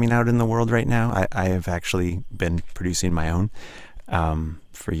media coming out in the world right now. I have actually been producing my own.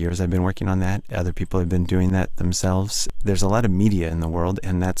 For years I've been working on that. Other people have been doing that themselves. There's a lot of media in the world,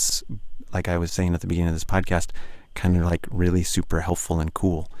 and that's, like I was saying at the beginning of this podcast, kind of really super helpful and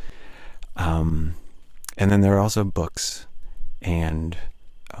cool. And then there are also books and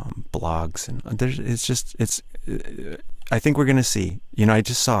blogs, and I think we're going to see, I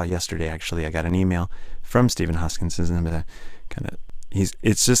just saw yesterday, actually, I got an email from Stephen Hoskinson,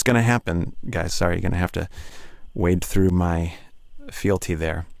 it's just going to happen, guys. Sorry, you're going to have to wade through my fealty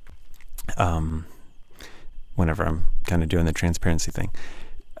there whenever I'm kind of doing the transparency thing.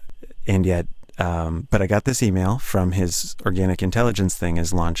 And yet, but I got this email from his organic intelligence thing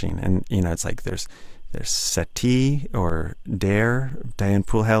is launching, and it's there's SETI or DARE, Diane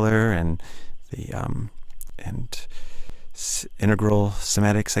Poolheller, and the and Integral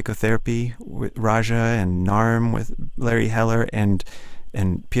Somatic Psychotherapy with Raja, and NARM with Larry Heller, and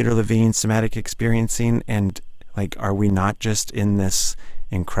Peter Levine, Somatic Experiencing. And are we not just in this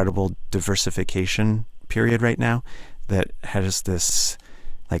incredible diversification period right now that has this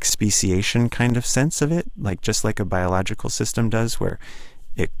speciation kind of sense of it, just like a biological system does, where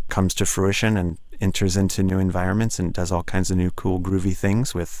it comes to fruition and enters into new environments and does all kinds of new cool groovy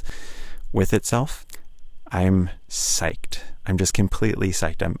things with itself? I'm psyched. I'm just completely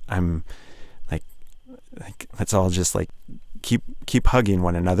psyched. I'm let's all just keep hugging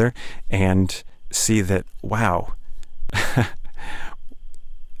one another and see that, wow,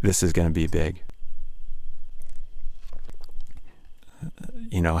 this is going to be big.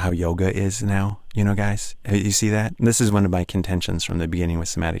 How yoga is now, guys, you see that? And this is one of my contentions from the beginning with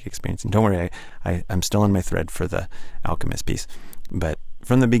somatic experience. And don't worry, I'm still on my thread for the Alchemist piece. But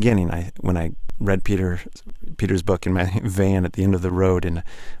from the beginning, when I read Peter's book in my van at the end of the road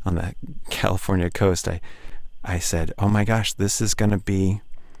on the California coast, I said, oh my gosh, this is going to be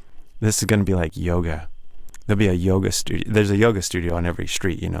like yoga. There'll be a yoga studio. There's a yoga studio on every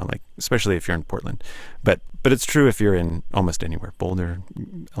street, especially if you're in Portland. But it's true if you're in almost anywhere. Boulder,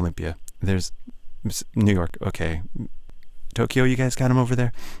 Olympia. There's New York. Okay. Tokyo, you guys got them over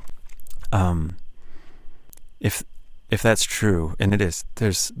there? If that's true, and it is,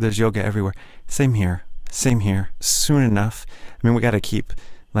 there's yoga everywhere. Same here. Soon enough, I mean, we got to keep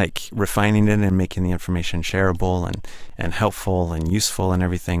like refining it and making the information shareable and helpful and useful and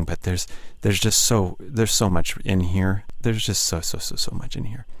everything. But there's so much in here. There's just so much in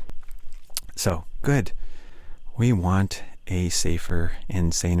here. So good. We want a safer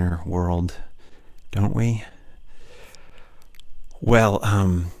and saner world, don't we? Well,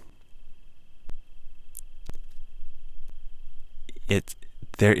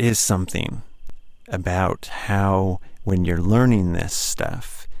 there is something about how when you're learning this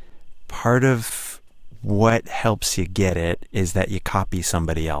stuff, part of what helps you get it is that you copy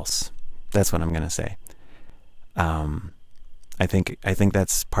somebody else. That's what I'm going to say. I think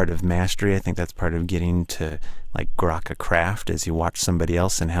that's part of mastery. I think that's part of getting to like grok a craft, as you watch somebody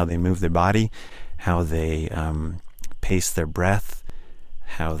else and how they move their body, how they pace their breath,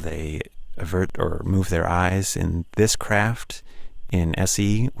 how they avert or move their eyes in this craft. In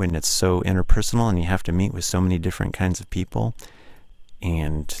SE, when it's so interpersonal and you have to meet with so many different kinds of people,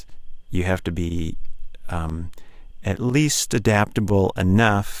 and you have to be at least adaptable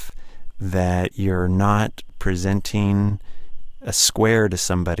enough that you're not presenting a square to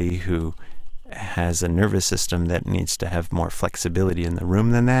somebody who has a nervous system that needs to have more flexibility in the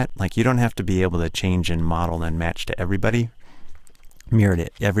room than that. Like, you don't have to be able to change and model and match to everybody, mirror to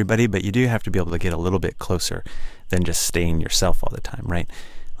everybody, but you do have to be able to get a little bit closer than just staying yourself all the time, right?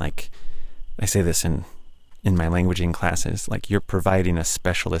 Like, I say this in my languaging classes, like, you're providing a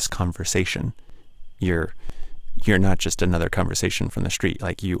specialist conversation. You're not just another conversation from the street.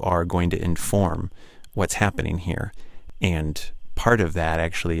 Like, you are going to inform what's happening here. And part of that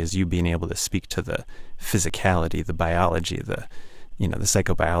actually is you being able to speak to the physicality, the biology, the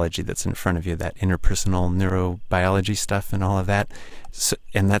psychobiology that's in front of you, that interpersonal neurobiology stuff and all of that. So,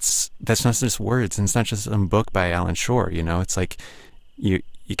 and that's not just words, and it's not just some book by Alan Shore. It's like you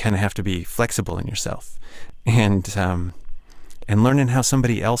kind of have to be flexible in yourself, and learning how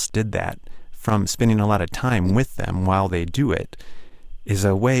somebody else did that from spending a lot of time with them while they do it is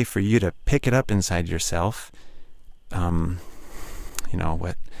a way for you to pick it up inside yourself. What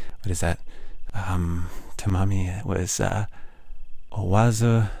is that? Tamami, it was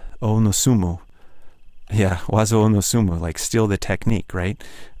Wazo Onosumu. Yeah, Wazo Onosumu, like steal the technique, right?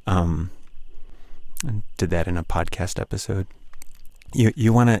 I did that in a podcast episode.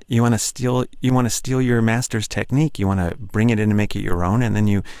 You want to steal your master's technique. You want to bring it in and make it your own, and then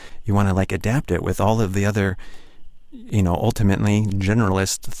you want to like adapt it with all of the other, ultimately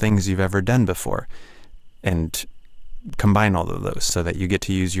generalist things you've ever done before, and combine all of those so that you get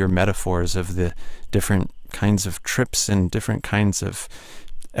to use your metaphors of the different kinds of trips and different kinds of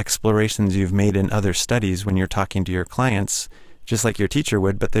explorations you've made in other studies when you're talking to your clients, just like your teacher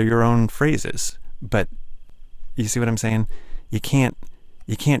would, but they're your own phrases. But you see what I'm saying? You can't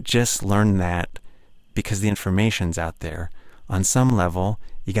just learn that because the information's out there. On some level,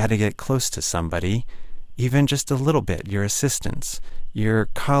 you got to get close to somebody, even just a little bit, your assistants, your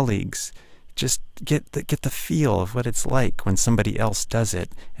colleagues. Just get the feel of what it's like when somebody else does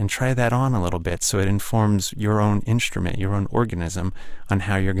it, and try that on a little bit so it informs your own instrument, your own organism, on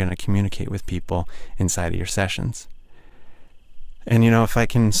how you're going to communicate with people inside of your sessions. And if I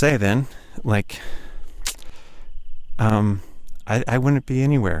can say then, like, I wouldn't be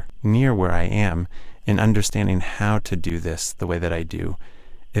anywhere near where I am in understanding how to do this the way that I do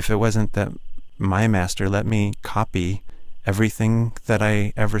if it wasn't that my master let me copy everything that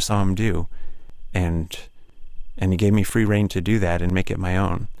I ever saw him do. And he gave me free rein to do that and make it my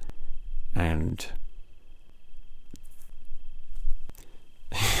own. And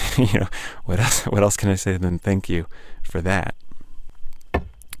what else can I say than thank you for that?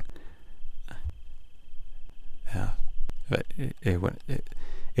 Yeah, but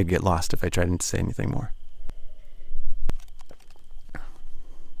it'd get lost if I tried to say anything more.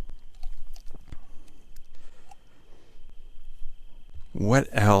 What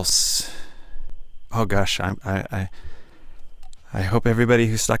else? Oh gosh, I hope everybody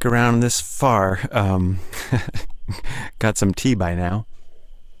who stuck around this far got some tea by now.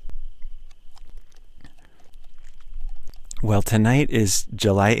 Well, tonight is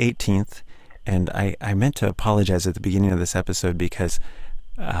July 18th, and I meant to apologize at the beginning of this episode because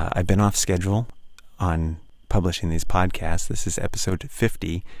I've been off schedule on publishing these podcasts. This is episode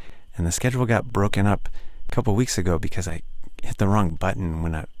 50, and the schedule got broken up a couple weeks ago because I hit the wrong button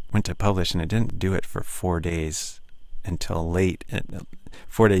when I went to publish, and it didn't do it for 4 days until late.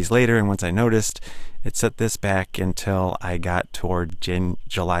 4 days later, and once I noticed, it set this back until I got toward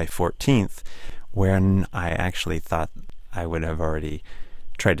July 14th, when I actually thought I would have already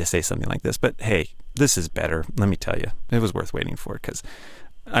tried to say something like this. But hey, this is better. Let me tell you, it was worth waiting for because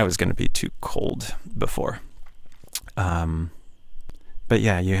I was going to be too cold before. But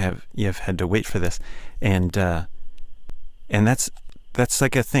yeah, you have had to wait for this, and that's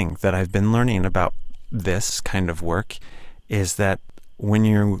like a thing that I've been learning about this kind of work, is that when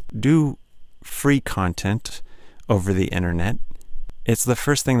you do free content over the internet, it's the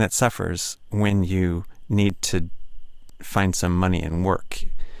first thing that suffers when you need to find some money and work,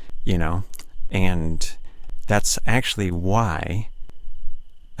 and that's actually why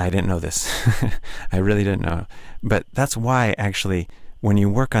I didn't know this. I really didn't know, but that's why actually when you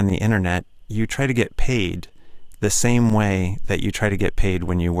work on the internet, you try to get paid the same way that you try to get paid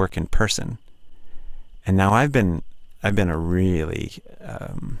when you work in person. And now I've been really late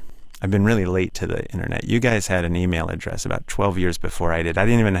to the internet. You guys had an email address about 12 years before I did. I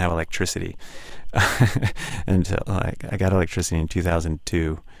didn't even have electricity until I got electricity in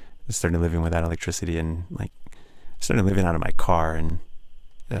 2002. I started living without electricity and started living out of my car in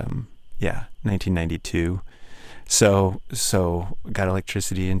 1992. So got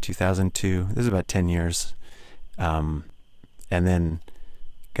electricity in 2002. This is about 10 years. And then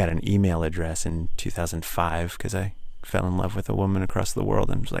got an email address in 2005 because I fell in love with a woman across the world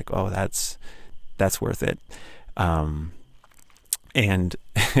and was like, oh, that's worth it. And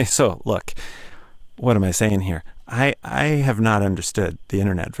so look, what am I saying here? I have not understood the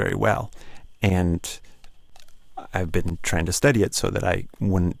internet very well, and I've been trying to study it so that I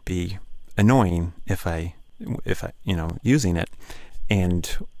wouldn't be annoying if I using it.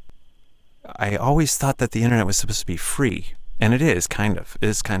 And I always thought that the internet was supposed to be free, and it is kind of. It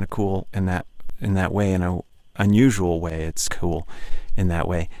is kind of cool in that way, in a unusual way. It's cool in that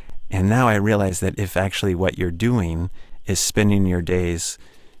way. And now I realize that if actually what you're doing is spending your days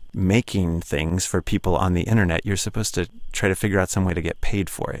making things for people on the internet, you're supposed to try to figure out some way to get paid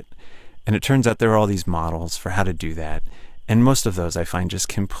for it. And it turns out there are all these models for how to do that, and most of those I find just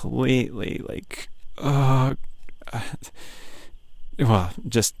completely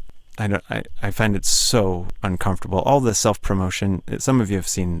I find it so uncomfortable. All the self-promotion, some of you have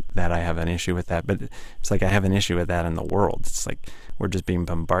seen that I have an issue with that, but it's like I have an issue with that in the world. It's like we're just being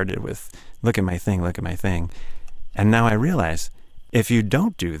bombarded with, look at my thing. And now I realize if you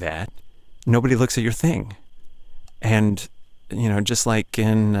don't do that, nobody looks at your thing. And, just like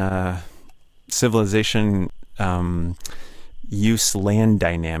in civilization use land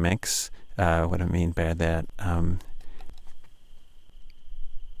dynamics, what I mean by that,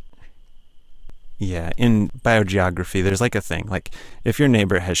 in biogeography, there's like a thing, like if your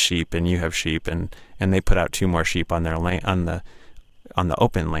neighbor has sheep and you have sheep and they put out 2 more sheep on their land, on the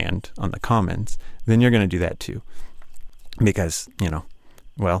open land, on the commons, then you're going to do that too. Because,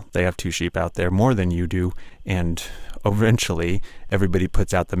 they have 2 sheep out there more than you do, and eventually everybody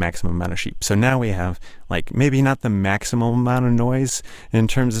puts out the maximum amount of sheep. So now we have maybe not the maximum amount of noise in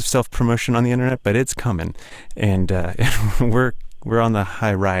terms of self-promotion on the internet, but it's coming, and we're on the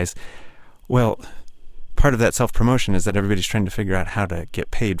high rise. Well, part of that self-promotion is that everybody's trying to figure out how to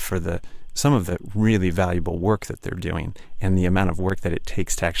get paid for some of the really valuable work that they're doing and the amount of work that it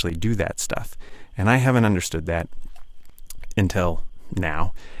takes to actually do that stuff. And I haven't understood that until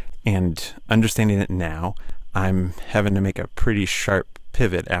now. And understanding it now, I'm having to make a pretty sharp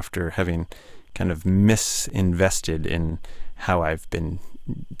pivot after having kind of misinvested in how I've been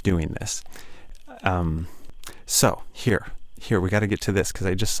doing this. So here, we got to get to this because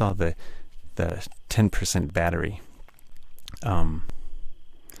I just saw the 10% battery.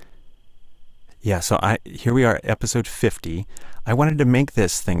 So here we are, episode 50. I wanted to make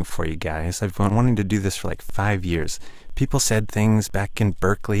this thing for you guys. I've been wanting to do this for 5 years. People said things back in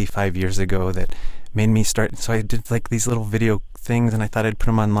Berkeley 5 years ago that made me start. So I did these little video things, and I thought I'd put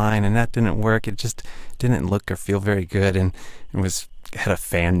them online, and that didn't work. It just didn't look or feel very good, and it had a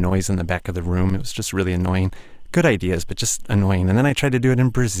fan noise in the back of the room. It was just really annoying. Good ideas, but just annoying. And then I tried to do it in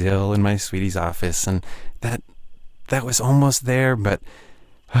Brazil in my sweetie's office, and that was almost there, but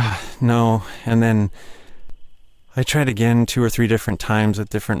no. And then I tried again 2 or 3 different times with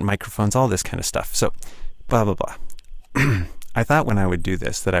different microphones, all this kind of stuff. So blah, blah, blah. I thought when I would do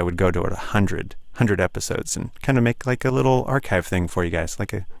this that I would go to 100 episodes and kind of make a little archive thing for you guys,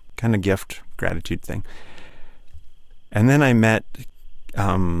 like a kind of gift, gratitude thing. And then I met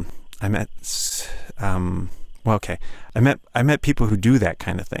people who do that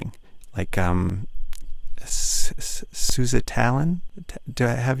kind of thing, like Sousa Talon. Do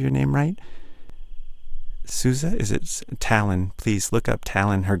I have your name right? Sousa? Is it Talon? Please look up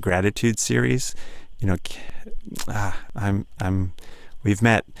Talon, her gratitude series. I'm we've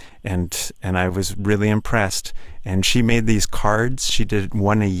met, and I was really impressed. And she made these cards. She did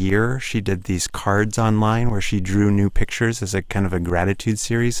one a year. She did these cards online where she drew new pictures as a kind of a gratitude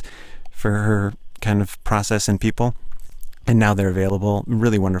series for her kind of process in people. And now they're available.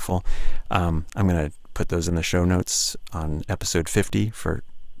 Really wonderful. I'm going to put those in the show notes on episode 50 for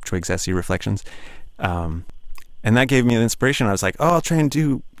Twigs SE Reflections. And that gave me the inspiration. I was like, oh, I'll try and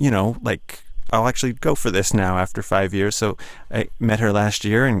do, I'll actually go for this now after 5 years. So I met her last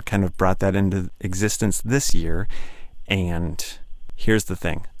year and kind of brought that into existence this year. And here's the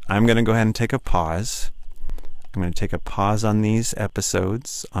thing. I'm going to go ahead and take a pause. I'm going to take a pause on these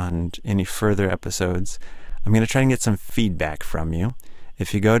episodes, on any further episodes. I'm going to try and get some feedback from you.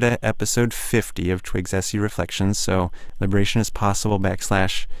 If you go to episode 50 of Twigs SE Reflections, so Liberation is Possible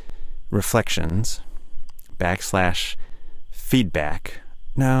 /reflections /feedback.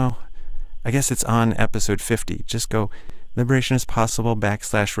 No, I guess it's on episode 50. Just go Liberation is Possible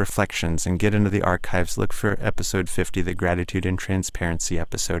 /reflections and get into the archives. Look for episode 50, the Gratitude and Transparency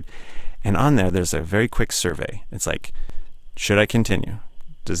episode. And on there's a very quick survey. It's like, should I continue?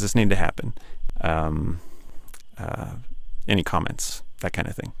 Does this need to happen? Any comments? That kind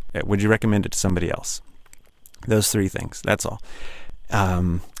of thing. Would you recommend it to somebody else? Those 3 things. That's all.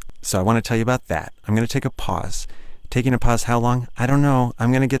 So I want to tell you about that. I'm going to take a pause. Taking a pause, how long? I don't know.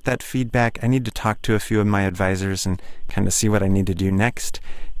 I'm going to get that feedback. I need to talk to a few of my advisors and kind of see what I need to do next.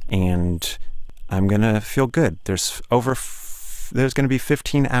 And I'm going to feel good. There's going to be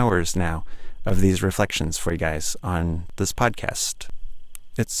 15 hours now of these reflections for you guys on this podcast.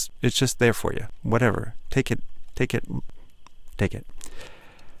 It's just there for you. Whatever. Take it.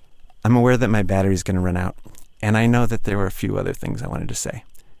 I'm aware that my battery's going to run out, and I know that there were a few other things I wanted to say.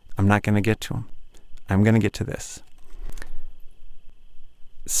 I'm not going to get to them. I'm going to get to this.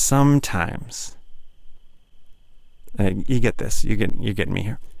 Sometimes, you get this. You're getting me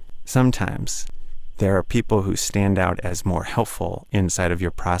here. Sometimes there are people who stand out as more helpful inside of your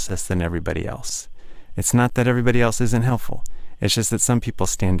process than everybody else. It's not that everybody else isn't helpful. It's just that some people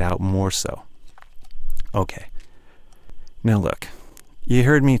stand out more so. Okay. Now look, you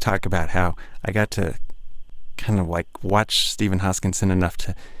heard me talk about how I got to kind of watch Stephen Hoskinson enough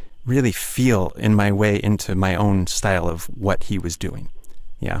to really feel in my way into my own style of what he was doing.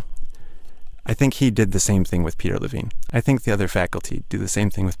 Yeah. I think he did the same thing with Peter Levine. I think the other faculty do the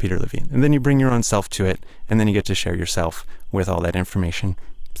same thing with Peter Levine. And then you bring your own self to it, and then you get to share yourself with all that information.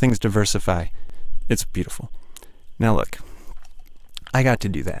 Things diversify. It's beautiful. Now look, I got to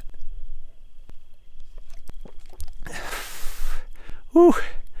do that. Whew.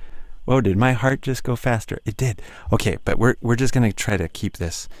 Whoa, did my heart just go faster? It did. Okay, but we're just going to try to keep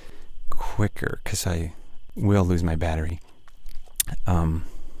this quicker because I will lose my battery.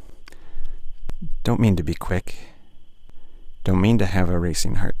 Don't mean to be quick. Don't mean to have a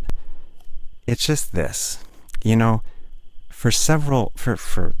racing heart. It's just this. For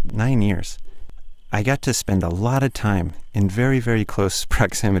 9 years, I got to spend a lot of time in very, very close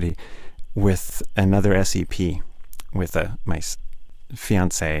proximity with another SEP, with my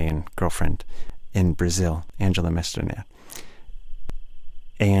fiance and girlfriend in Brazil, Angela Mestrener.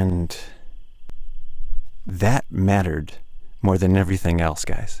 And that mattered more than everything else,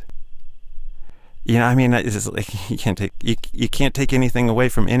 guys. It's just like you can't take anything away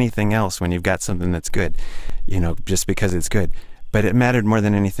from anything else when you've got something that's good, just because it's good. But it mattered more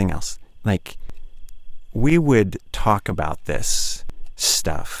than anything else. Like, we would talk about this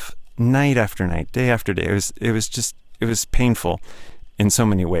stuff night after night, day after day. It was painful in so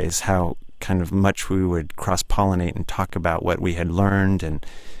many ways how kind of much we would cross-pollinate and talk about what we had learned and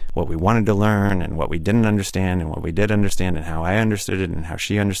what we wanted to learn and what we didn't understand and what we did understand and how I understood it and how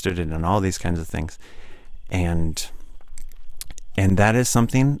she understood it and all these kinds of things. And that is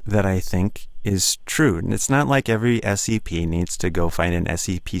something that I think is true. And it's not like every SEP needs to go find an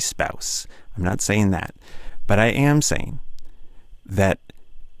SEP spouse. I'm not saying that. But I am saying that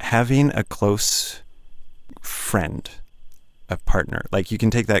having a close friend, a partner, like you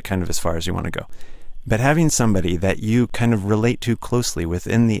can take that kind of as far as you want to go. But having somebody that you kind of relate to closely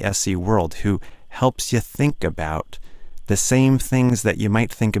within the SE world who helps you think about the same things that you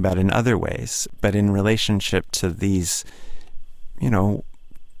might think about in other ways, but in relationship to these,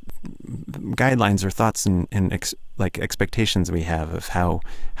 guidelines or thoughts and expectations we have of how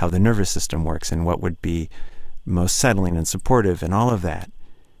the nervous system works and what would be most settling and supportive and all of that.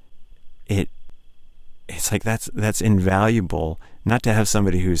 It's like that's invaluable, not to have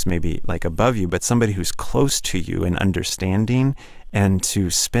somebody who's maybe like above you, but somebody who's close to you and understanding, and to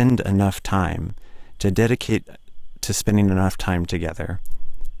spend enough time, to dedicate to spending enough time together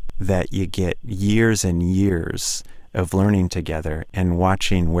that you get years and years of learning together and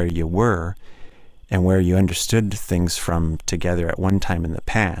watching where you were and where you understood things from together at one time in the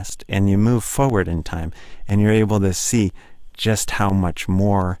past, and you move forward in time, and you're able to see just how much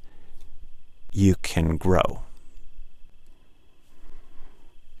more you can grow.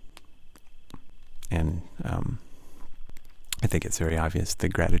 And I think it's very obvious, the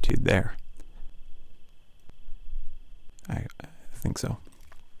gratitude there. I think so.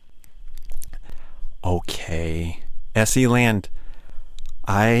 Okay, SE Land.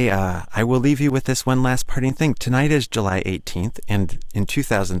 I will leave you with this one last parting thing. Tonight is July 18th, and in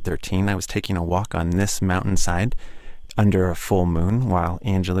 2013, I was taking a walk on this mountainside under a full moon while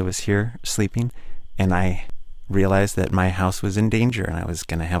Angela was here sleeping, and I realized that my house was in danger, and I was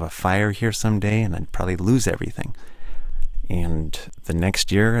going to have a fire here someday, and I'd probably lose everything. And the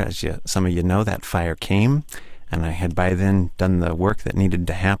next year, as some of you know, that fire came, and I had by then done the work that needed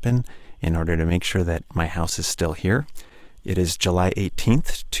to happen in order to make sure that my house is still here. It is July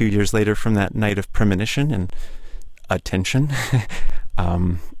 18th, 2 years later from that night of premonition and attention,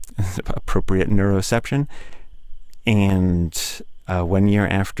 appropriate neuroception. And 1 year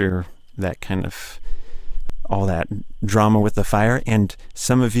after that kind of all that drama with the fire. And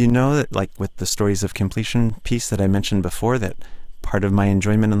some of you know that, like with the Stories of Completion piece that I mentioned before, that part of my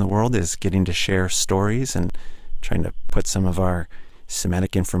enjoyment in the world is getting to share stories and trying to put some of our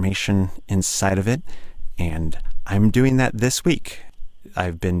somatic information inside of it. And I'm doing that this week.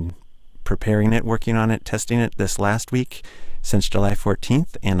 I've been preparing it, working on it, testing it this last week since July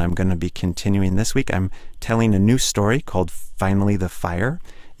 14th, and I'm going to be continuing this week. I'm telling a new story called Finally the Fire.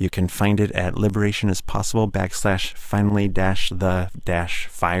 You can find it at liberationispossible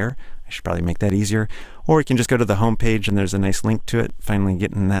 /finally-the-fire. I should probably make that easier. Or you can just go to the homepage and there's a nice link to it, finally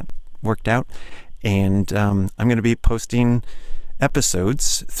getting that worked out. And I'm going to be posting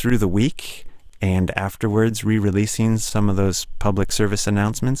episodes through the week, and afterwards re-releasing some of those public service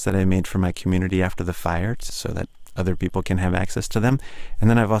announcements that I made for my community after the fire so that other people can have access to them. And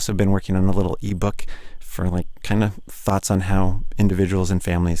then I've also been working on a little ebook for like kind of thoughts on how individuals and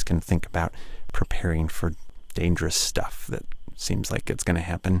families can think about preparing for dangerous stuff that seems like it's going to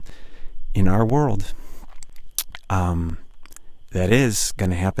happen in our world. That is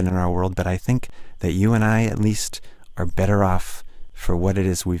going to happen in our world, but I think that you and I at least are better off for what it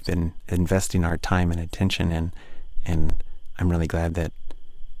is we've been investing our time and attention in. And I'm really glad that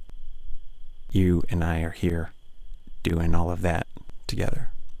you and I are here doing all of that together.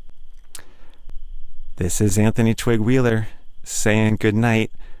 This is Anthony Twig Wheeler saying good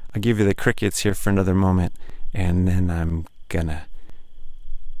night. I'll give you the crickets here for another moment, and then I'm gonna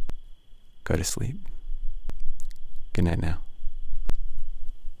go to sleep. Good night now.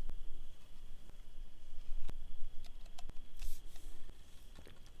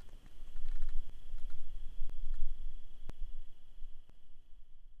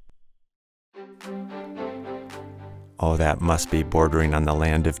 Oh, that must be bordering on the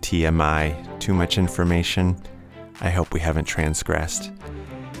land of TMI. Too much information. I hope we haven't transgressed.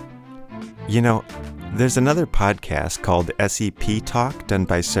 You know, there's another podcast called SEP Talk done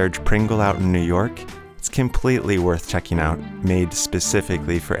by Serge Pringle out in New York. It's completely worth checking out, made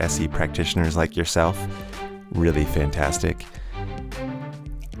specifically for SE practitioners like yourself. Really fantastic.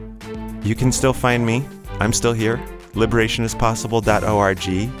 You can still find me. I'm still here.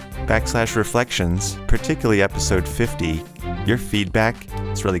 liberationispossible.org/reflections, particularly episode 50. Your feedback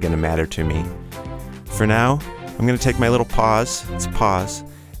is really going to matter to me. For now, I'm going to take my little pause. It's a pause.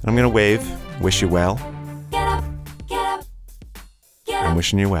 And I'm going to wave. Wish you well. Get up, get up, get I'm up,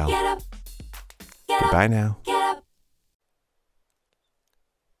 wishing you well. get up, get up, Goodbye now. get up.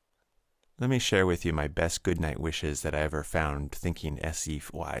 Let me share with you my best goodnight wishes that I ever found thinking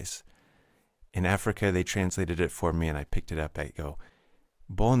SE-wise. In Africa, they translated it for me, and I picked it up. I go,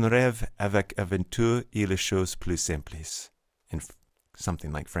 Bon rêve avec aventure et les choses plus simples, in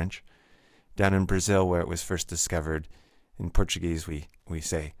something like French. Down in Brazil, where it was first discovered, in Portuguese, we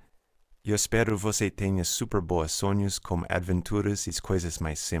say, Eu espero você tenha super boas sonhos com aventuras e coisas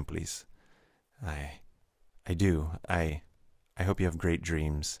mais simples. I do. I hope you have great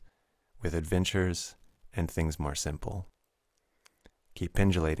dreams with adventures and things more simple. Keep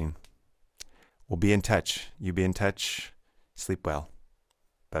pendulating. We'll be in touch. You be in touch. Sleep well.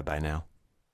 Bye-bye now.